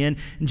is sin,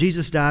 and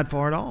Jesus died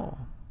for it all.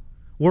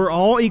 We're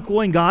all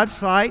equal in God's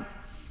sight,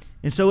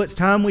 and so it's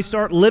time we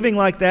start living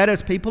like that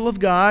as people of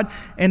God,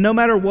 and no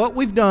matter what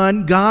we've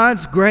done,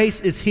 God's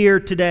grace is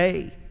here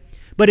today.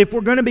 But if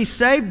we're going to be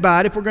saved by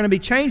it, if we're going to be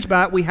changed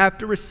by it, we have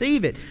to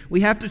receive it.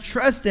 We have to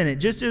trust in it,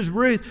 just as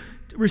Ruth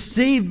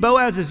received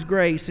Boaz's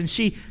grace, and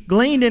she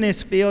gleaned in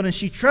his field, and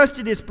she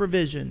trusted his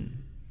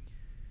provision.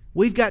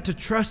 We've got to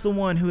trust the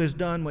one who has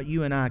done what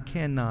you and I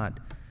cannot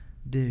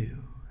do.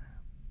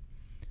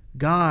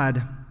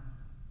 God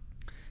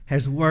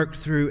has worked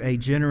through a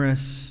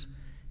generous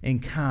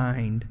and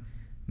kind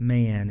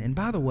man. And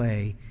by the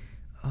way,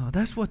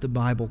 that's what the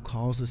Bible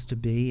calls us to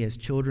be as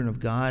children of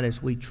God,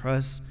 as we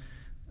trust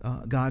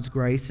God's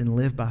grace and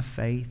live by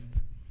faith.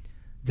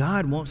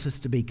 God wants us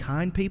to be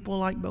kind people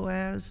like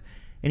Boaz,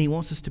 and He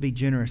wants us to be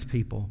generous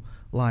people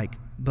like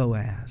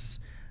Boaz.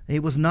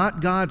 It was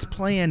not God's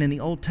plan in the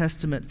Old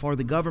Testament for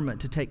the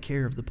government to take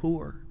care of the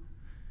poor.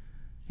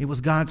 It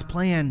was God's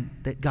plan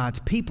that God's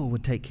people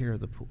would take care of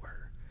the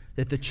poor.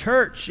 That the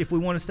church, if we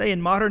want to say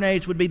in modern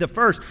age, would be the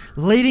first,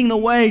 leading the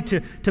way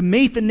to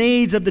meet the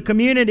needs of the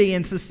community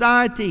and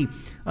society.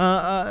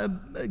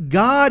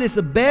 God is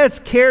the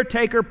best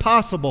caretaker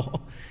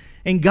possible.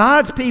 And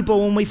God's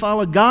people, when we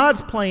follow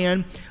God's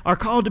plan, are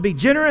called to be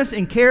generous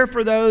and care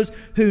for those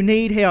who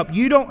need help.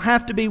 You don't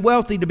have to be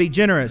wealthy to be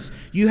generous.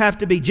 You have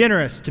to be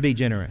generous to be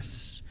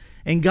generous.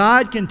 And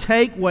God can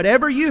take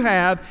whatever you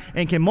have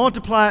and can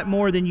multiply it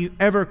more than you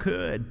ever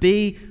could.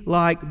 Be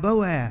like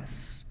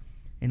Boaz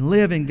and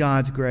live in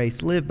God's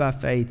grace. Live by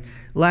faith.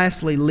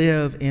 Lastly,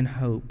 live in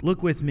hope.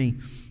 Look with me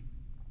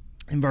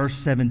in verse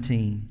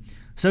 17.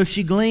 So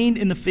she gleaned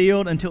in the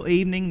field until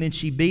evening. Then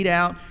she beat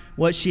out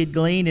what she had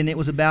gleaned, and it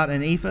was about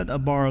an ephah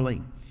of barley.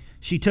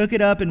 She took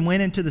it up and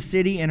went into the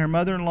city, and her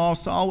mother-in-law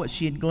saw what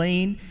she had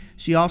gleaned.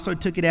 She also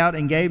took it out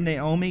and gave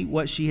Naomi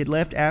what she had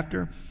left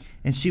after,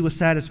 and she was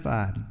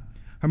satisfied.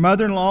 Her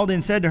mother-in-law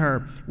then said to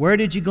her, "Where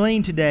did you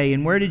glean today,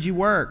 and where did you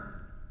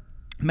work?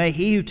 May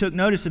he who took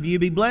notice of you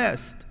be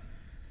blessed."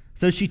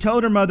 So she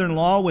told her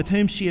mother-in-law with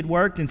whom she had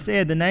worked and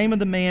said, "The name of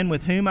the man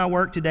with whom I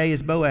work today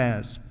is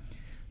Boaz."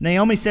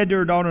 Naomi said to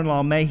her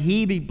daughter-in-law, "May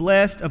he be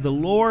blessed of the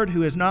Lord,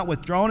 who has not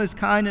withdrawn his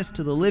kindness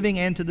to the living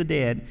and to the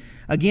dead."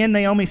 Again,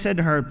 Naomi said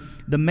to her,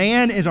 "The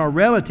man is our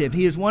relative.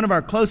 He is one of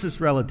our closest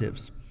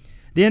relatives."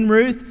 Then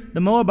Ruth, the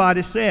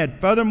Moabitess,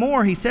 said,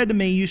 "Furthermore, he said to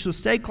me, 'You shall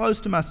stay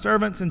close to my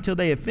servants until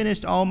they have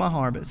finished all my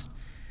harvest.'"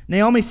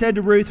 Naomi said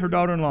to Ruth, her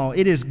daughter-in-law,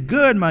 "It is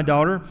good, my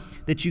daughter,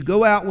 that you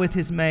go out with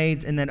his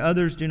maids, and that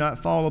others do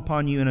not fall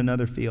upon you in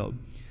another field."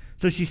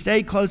 So she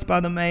stayed close by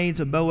the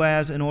maids of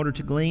Boaz in order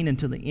to glean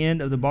until the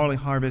end of the barley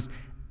harvest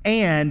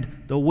and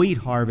the wheat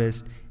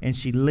harvest, and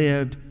she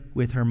lived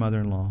with her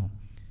mother-in-law.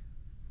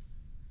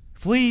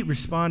 If we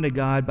respond to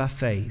God by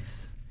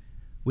faith,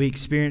 we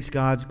experience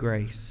God's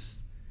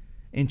grace.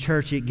 In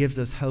church, it gives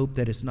us hope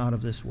that it's not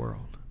of this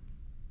world.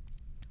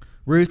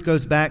 Ruth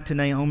goes back to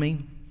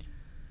Naomi.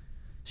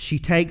 She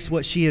takes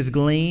what she has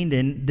gleaned,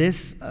 and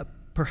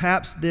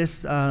perhaps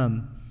this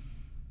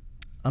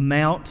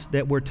amount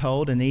that we're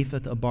told, an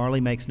ephah of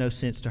barley, makes no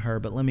sense to her,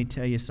 but let me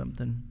tell you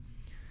something.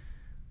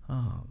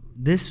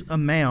 This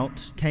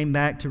amount came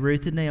back to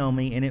Ruth and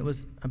Naomi, and it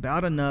was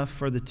about enough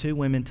for the two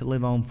women to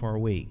live on for a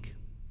week.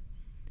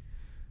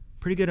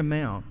 Pretty good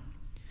amount.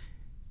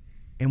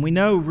 And we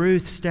know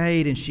Ruth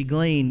stayed and she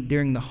gleaned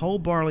during the whole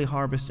barley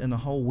harvest and the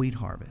whole wheat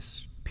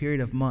harvest, period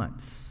of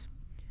months.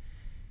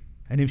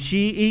 And if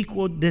she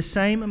equaled this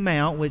same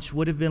amount, which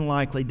would have been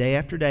likely day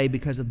after day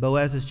because of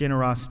Boaz's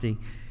generosity,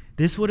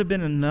 this would have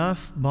been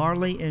enough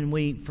barley and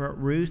wheat for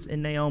Ruth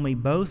and Naomi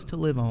both to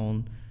live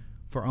on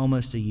for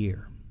almost a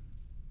year.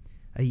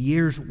 A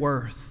year's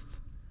worth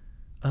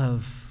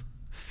of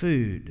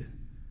food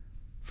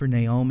for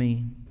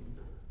Naomi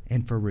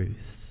and for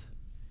Ruth.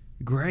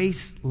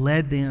 Grace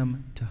led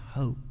them to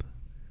hope.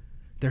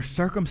 Their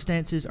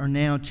circumstances are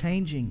now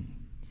changing.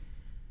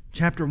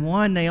 Chapter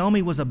 1,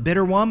 Naomi was a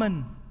bitter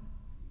woman.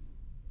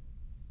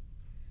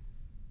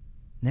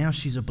 Now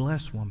she's a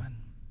blessed woman.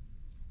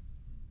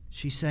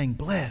 She's saying,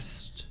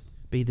 "Blessed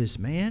be this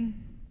man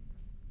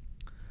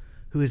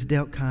who has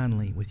dealt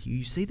kindly with you.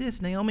 You see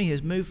this? Naomi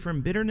has moved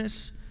from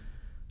bitterness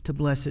to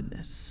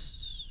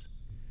blessedness.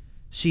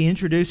 She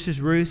introduces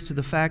Ruth to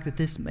the fact that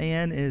this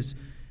man is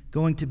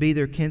going to be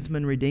their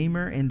kinsman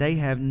redeemer, and they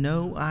have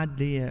no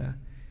idea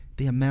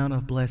the amount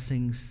of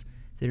blessings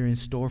that are in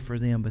store for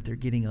them, but they're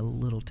getting a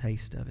little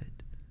taste of it.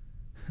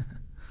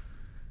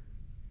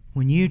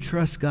 When you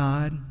trust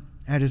God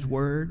at His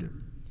Word,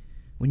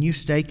 when you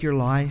stake your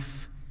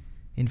life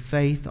in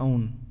faith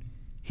on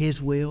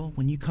His will,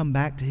 when you come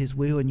back to His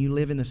will and you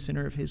live in the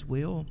center of His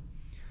will,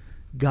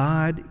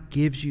 God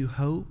gives you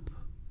hope.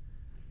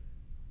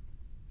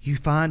 You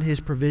find His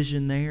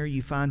provision there.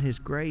 You find His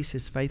grace,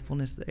 His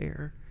faithfulness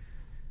there.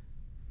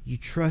 You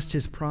trust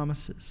His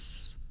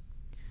promises.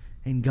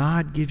 And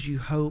God gives you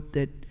hope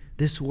that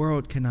this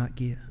world cannot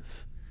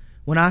give.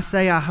 When I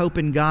say I hope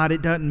in God,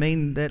 it doesn't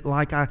mean that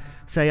like I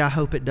say I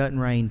hope it doesn't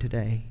rain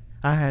today.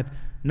 I have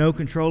no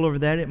control over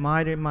that. It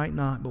might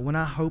not. But when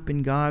I hope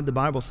in God, the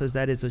Bible says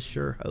that is a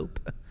sure hope.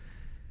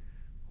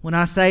 When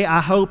I say I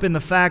hope in the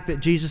fact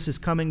that Jesus is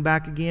coming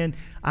back again,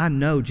 I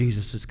know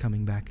Jesus is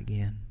coming back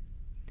again.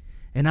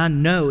 And I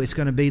know it's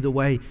going to be the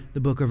way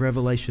the book of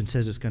Revelation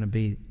says it's going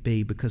to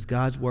be because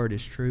God's Word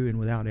is true and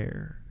without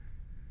error.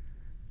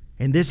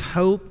 And this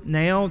hope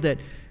now that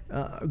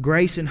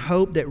grace and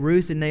hope that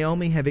Ruth and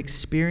Naomi have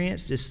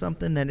experienced is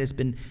something that has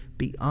been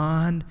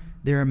beyond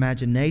their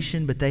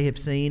imagination, but they have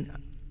seen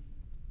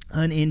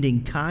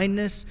unending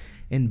kindness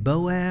and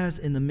Boaz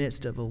in the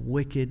midst of a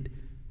wicked,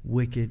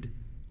 wicked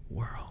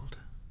world.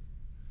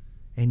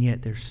 And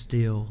yet there's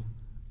still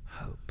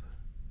hope.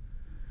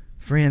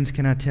 Friends,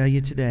 can I tell you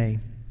today,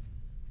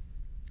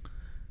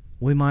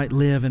 we might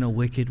live in a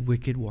wicked,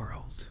 wicked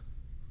world,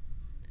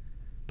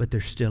 but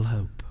there's still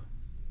hope.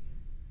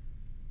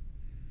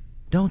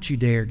 Don't you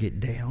dare get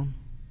down.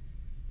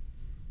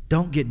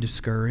 Don't get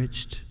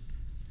discouraged.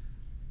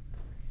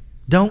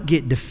 Don't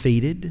get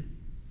defeated.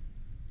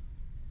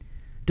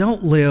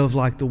 Don't live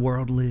like the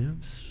world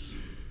lives.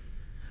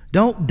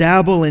 Don't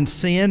dabble in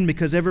sin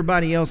because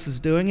everybody else is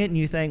doing it and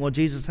you think, well,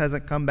 Jesus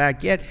hasn't come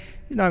back yet.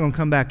 He's not going to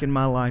come back in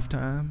my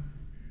lifetime.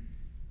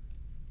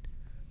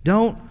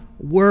 Don't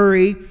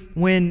worry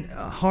when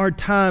hard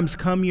times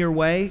come your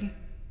way.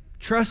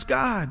 Trust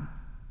God.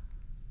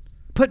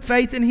 Put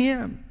faith in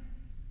Him.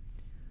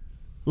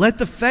 Let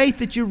the faith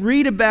that you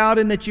read about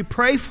and that you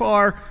pray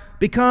for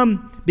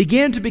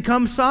begin to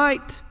become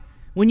sight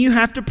when you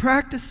have to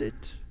practice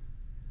it.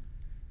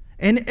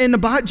 And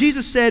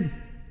Jesus said,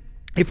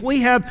 if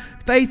we have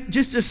faith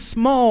just as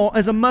small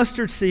as a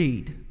mustard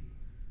seed,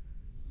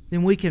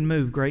 then we can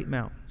move great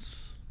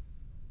mountains.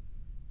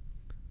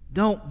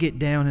 Don't get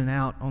down and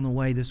out on the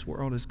way this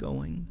world is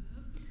going.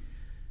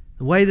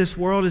 The way this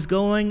world is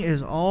going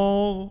is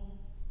all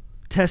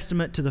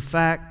testament to the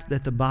fact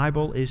that the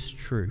Bible is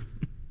true.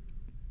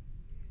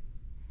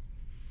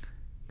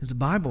 Because the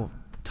Bible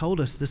told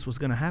us this was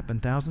going to happen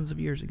thousands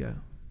of years ago.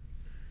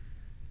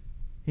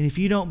 And if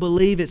you don't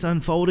believe it's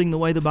unfolding the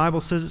way the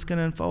Bible says it's going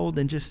to unfold,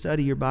 then just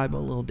study your Bible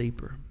a little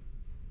deeper.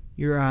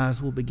 Your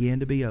eyes will begin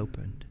to be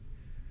opened.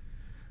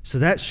 So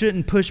that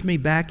shouldn't push me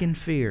back in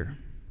fear.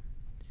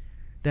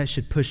 That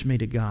should push me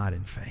to God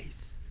in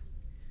faith.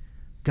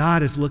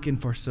 God is looking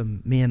for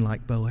some men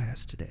like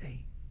Boaz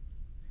today.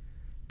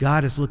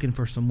 God is looking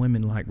for some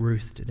women like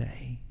Ruth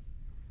today,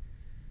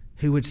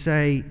 who would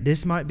say,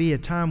 this might be a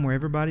time where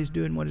everybody's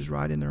doing what is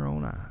right in their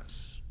own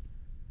eyes,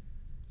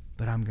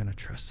 but I'm going to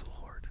trust the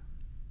Lord.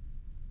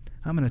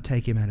 I'm going to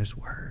take Him at His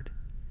word.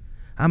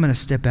 I'm going to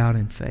step out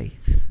in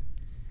faith.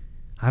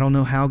 I don't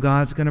know how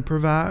God's going to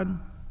provide.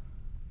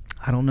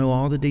 I don't know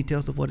all the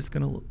details of what it's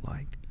going to look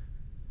like,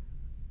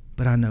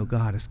 but I know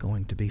God is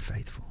going to be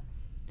faithful.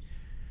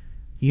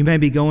 You may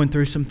be going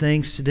through some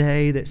things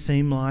today that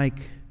seem like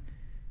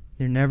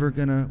they're never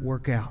going to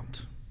work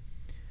out.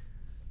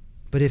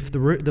 But if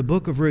the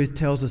book of Ruth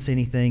tells us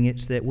anything,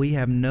 it's that we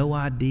have no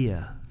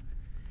idea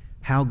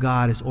how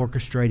God is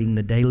orchestrating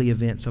the daily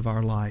events of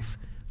our life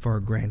for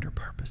a grander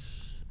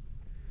purpose.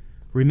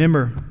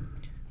 Remember,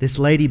 this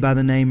lady by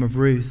the name of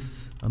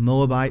Ruth, a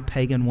Moabite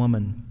pagan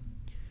woman,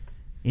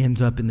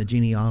 ends up in the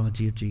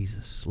genealogy of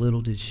Jesus.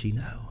 Little did she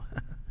know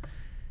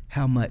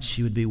how much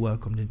she would be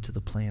welcomed into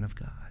the plan of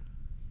God.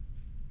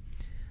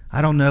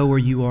 I don't know where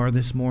you are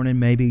this morning.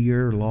 Maybe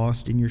you're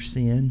lost in your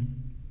sin.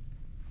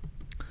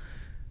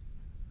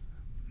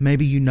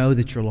 Maybe you know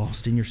that you're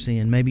lost in your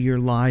sin. Maybe your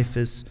life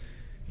is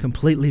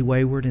completely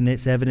wayward and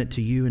it's evident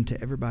to you and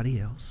to everybody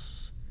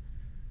else.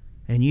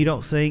 And you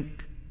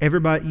think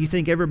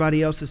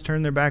everybody else has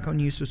turned their back on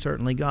you, so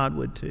certainly God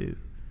would too.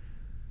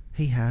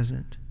 He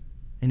hasn't,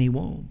 and He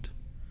won't.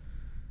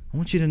 I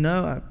want you to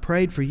know I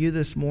prayed for you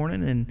this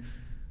morning, and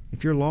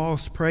if you're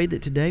lost, pray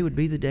that today would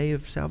be the day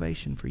of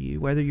salvation for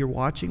you, whether you're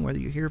watching, whether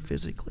you're here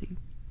physically.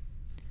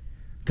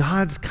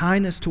 God's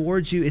kindness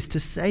towards you is to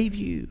save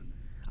you.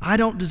 I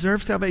don't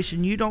deserve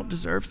salvation. You don't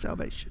deserve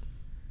salvation.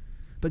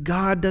 But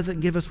God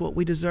doesn't give us what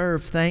we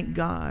deserve, thank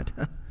God,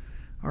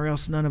 or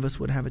else none of us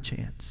would have a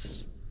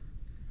chance.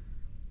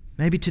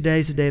 Maybe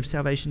today's a day of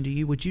salvation to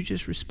you. Would you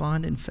just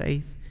respond in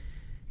faith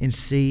and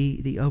see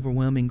the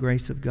overwhelming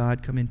grace of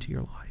God come into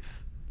your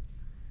life.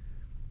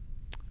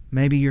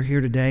 Maybe you're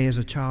here today as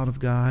a child of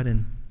God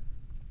and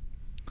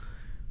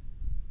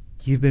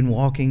you've been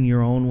walking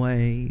your own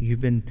way. You've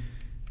been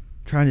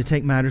trying to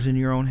take matters in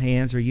your own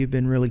hands, or you've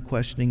been really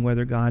questioning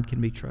whether God can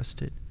be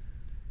trusted.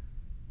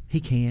 He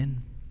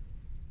can.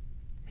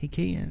 He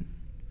can.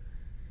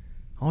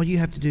 All you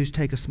have to do is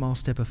take a small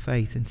step of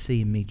faith and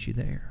see Him meet you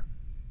there.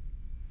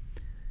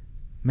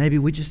 Maybe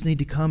we just need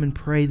to come and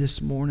pray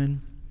this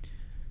morning.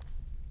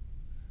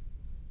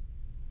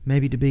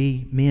 Maybe to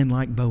be men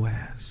like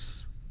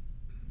Boaz.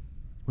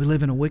 We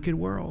live in a wicked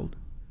world.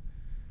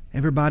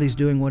 Everybody's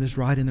doing what is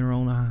right in their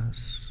own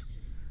eyes.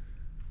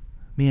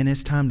 Men,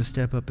 it's time to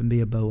step up and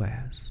be a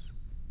Boaz.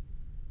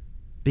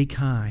 Be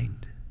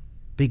kind.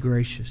 Be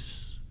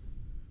gracious.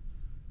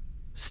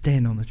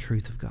 Stand on the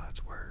truth of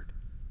God's word.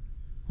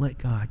 Let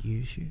God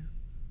use you.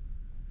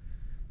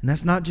 And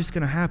that's not just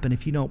going to happen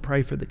if you don't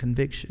pray for the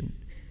conviction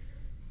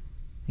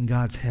and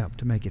God's help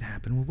to make it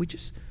happen. Will we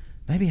just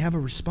maybe have a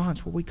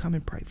response where we come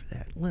and pray for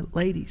that?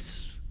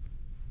 Ladies,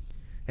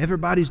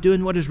 everybody's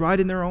doing what is right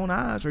in their own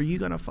eyes. Are you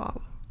going to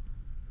follow?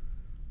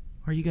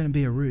 Are you going to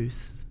be a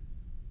Ruth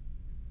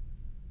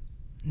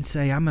and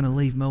say, I'm going to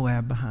leave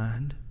Moab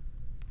behind.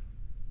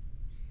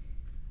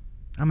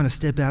 I'm going to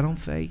step out on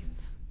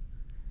faith.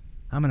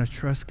 I'm going to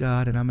trust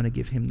God, and I'm going to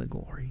give Him the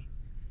glory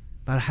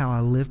by how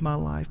I live my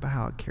life, by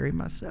how I carry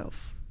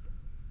myself,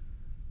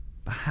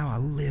 by how I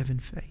live in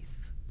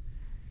faith.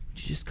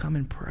 Would you just come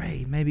and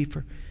pray, maybe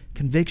for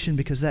conviction,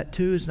 because that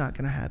too is not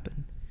going to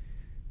happen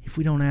if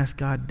we don't ask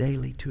God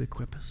daily to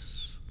equip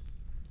us.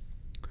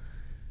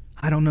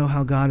 I don't know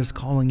how God is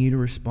calling you to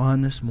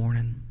respond this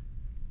morning,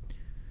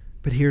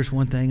 but here's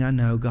one thing I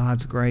know.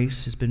 God's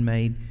grace has been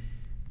made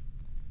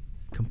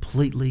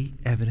completely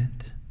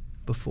evident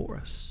before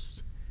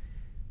us.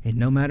 And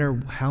no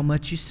matter how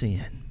much you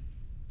sin,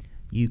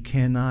 you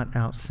cannot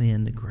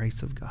out-sin the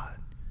grace of God.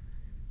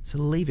 So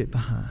leave it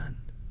behind.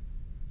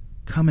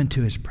 Come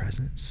into His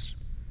presence.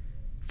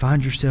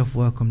 Find yourself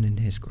welcomed in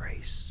His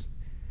grace.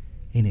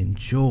 And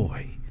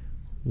enjoy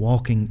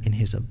walking in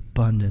His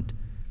abundant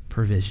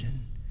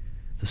provision.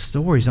 The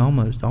story's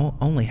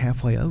only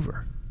halfway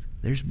over.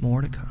 There's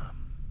more to come.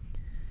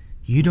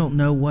 You don't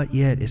know what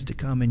yet is to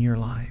come in your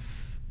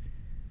life.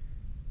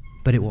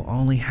 But it will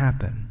only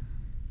happen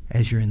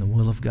as you're in the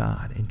will of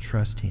God and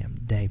trust Him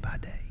day by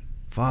day.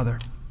 Father,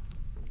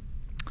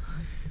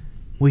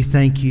 we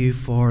thank You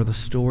for the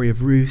story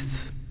of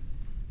Ruth.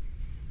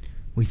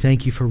 We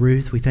thank You for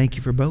Ruth. We thank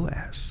You for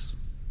Boaz.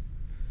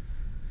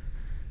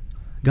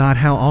 God,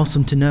 how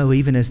awesome to know,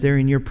 even as they're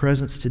in Your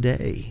presence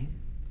today,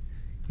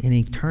 in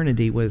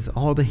eternity, with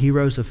all the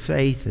heroes of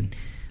faith and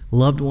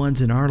loved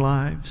ones in our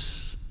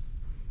lives.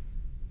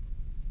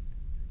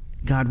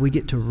 God, we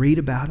get to read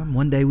about them.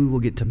 One day we will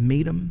get to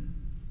meet them.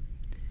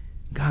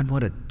 God,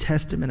 what a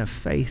testament of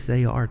faith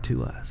they are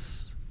to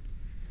us.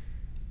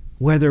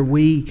 Whether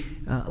we,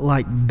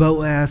 like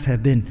Boaz,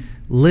 have been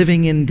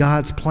living in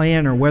God's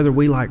plan, or whether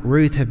we, like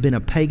Ruth, have been a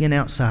pagan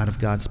outside of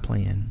God's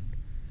plan,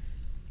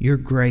 Your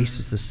grace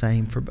is the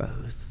same for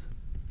both.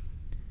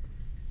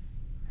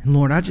 And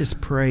Lord, I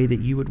just pray that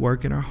You would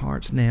work in our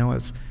hearts now,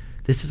 as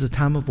this is a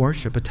time of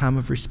worship, a time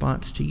of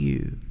response to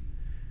You.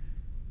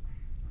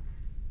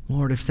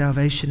 Lord, if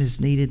salvation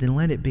is needed, then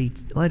let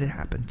it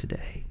happen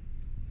today.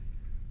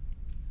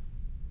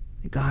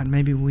 God,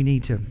 maybe we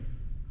need to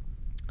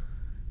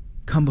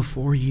come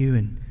before You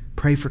and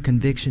pray for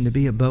conviction to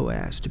be a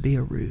Boaz, to be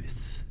a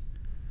Ruth.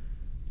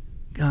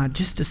 God,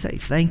 just to say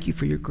thank You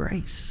for Your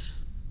grace.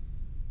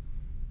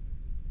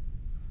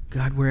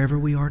 God, wherever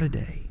we are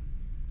today,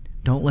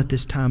 don't let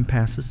this time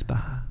pass us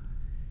by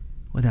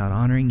without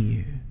honoring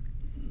You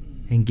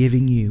and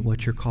giving You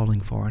what You're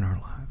calling for in our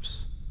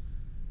lives.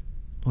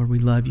 Lord, we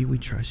love You, we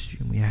trust You,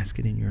 and we ask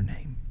it in Your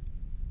name.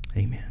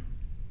 Amen.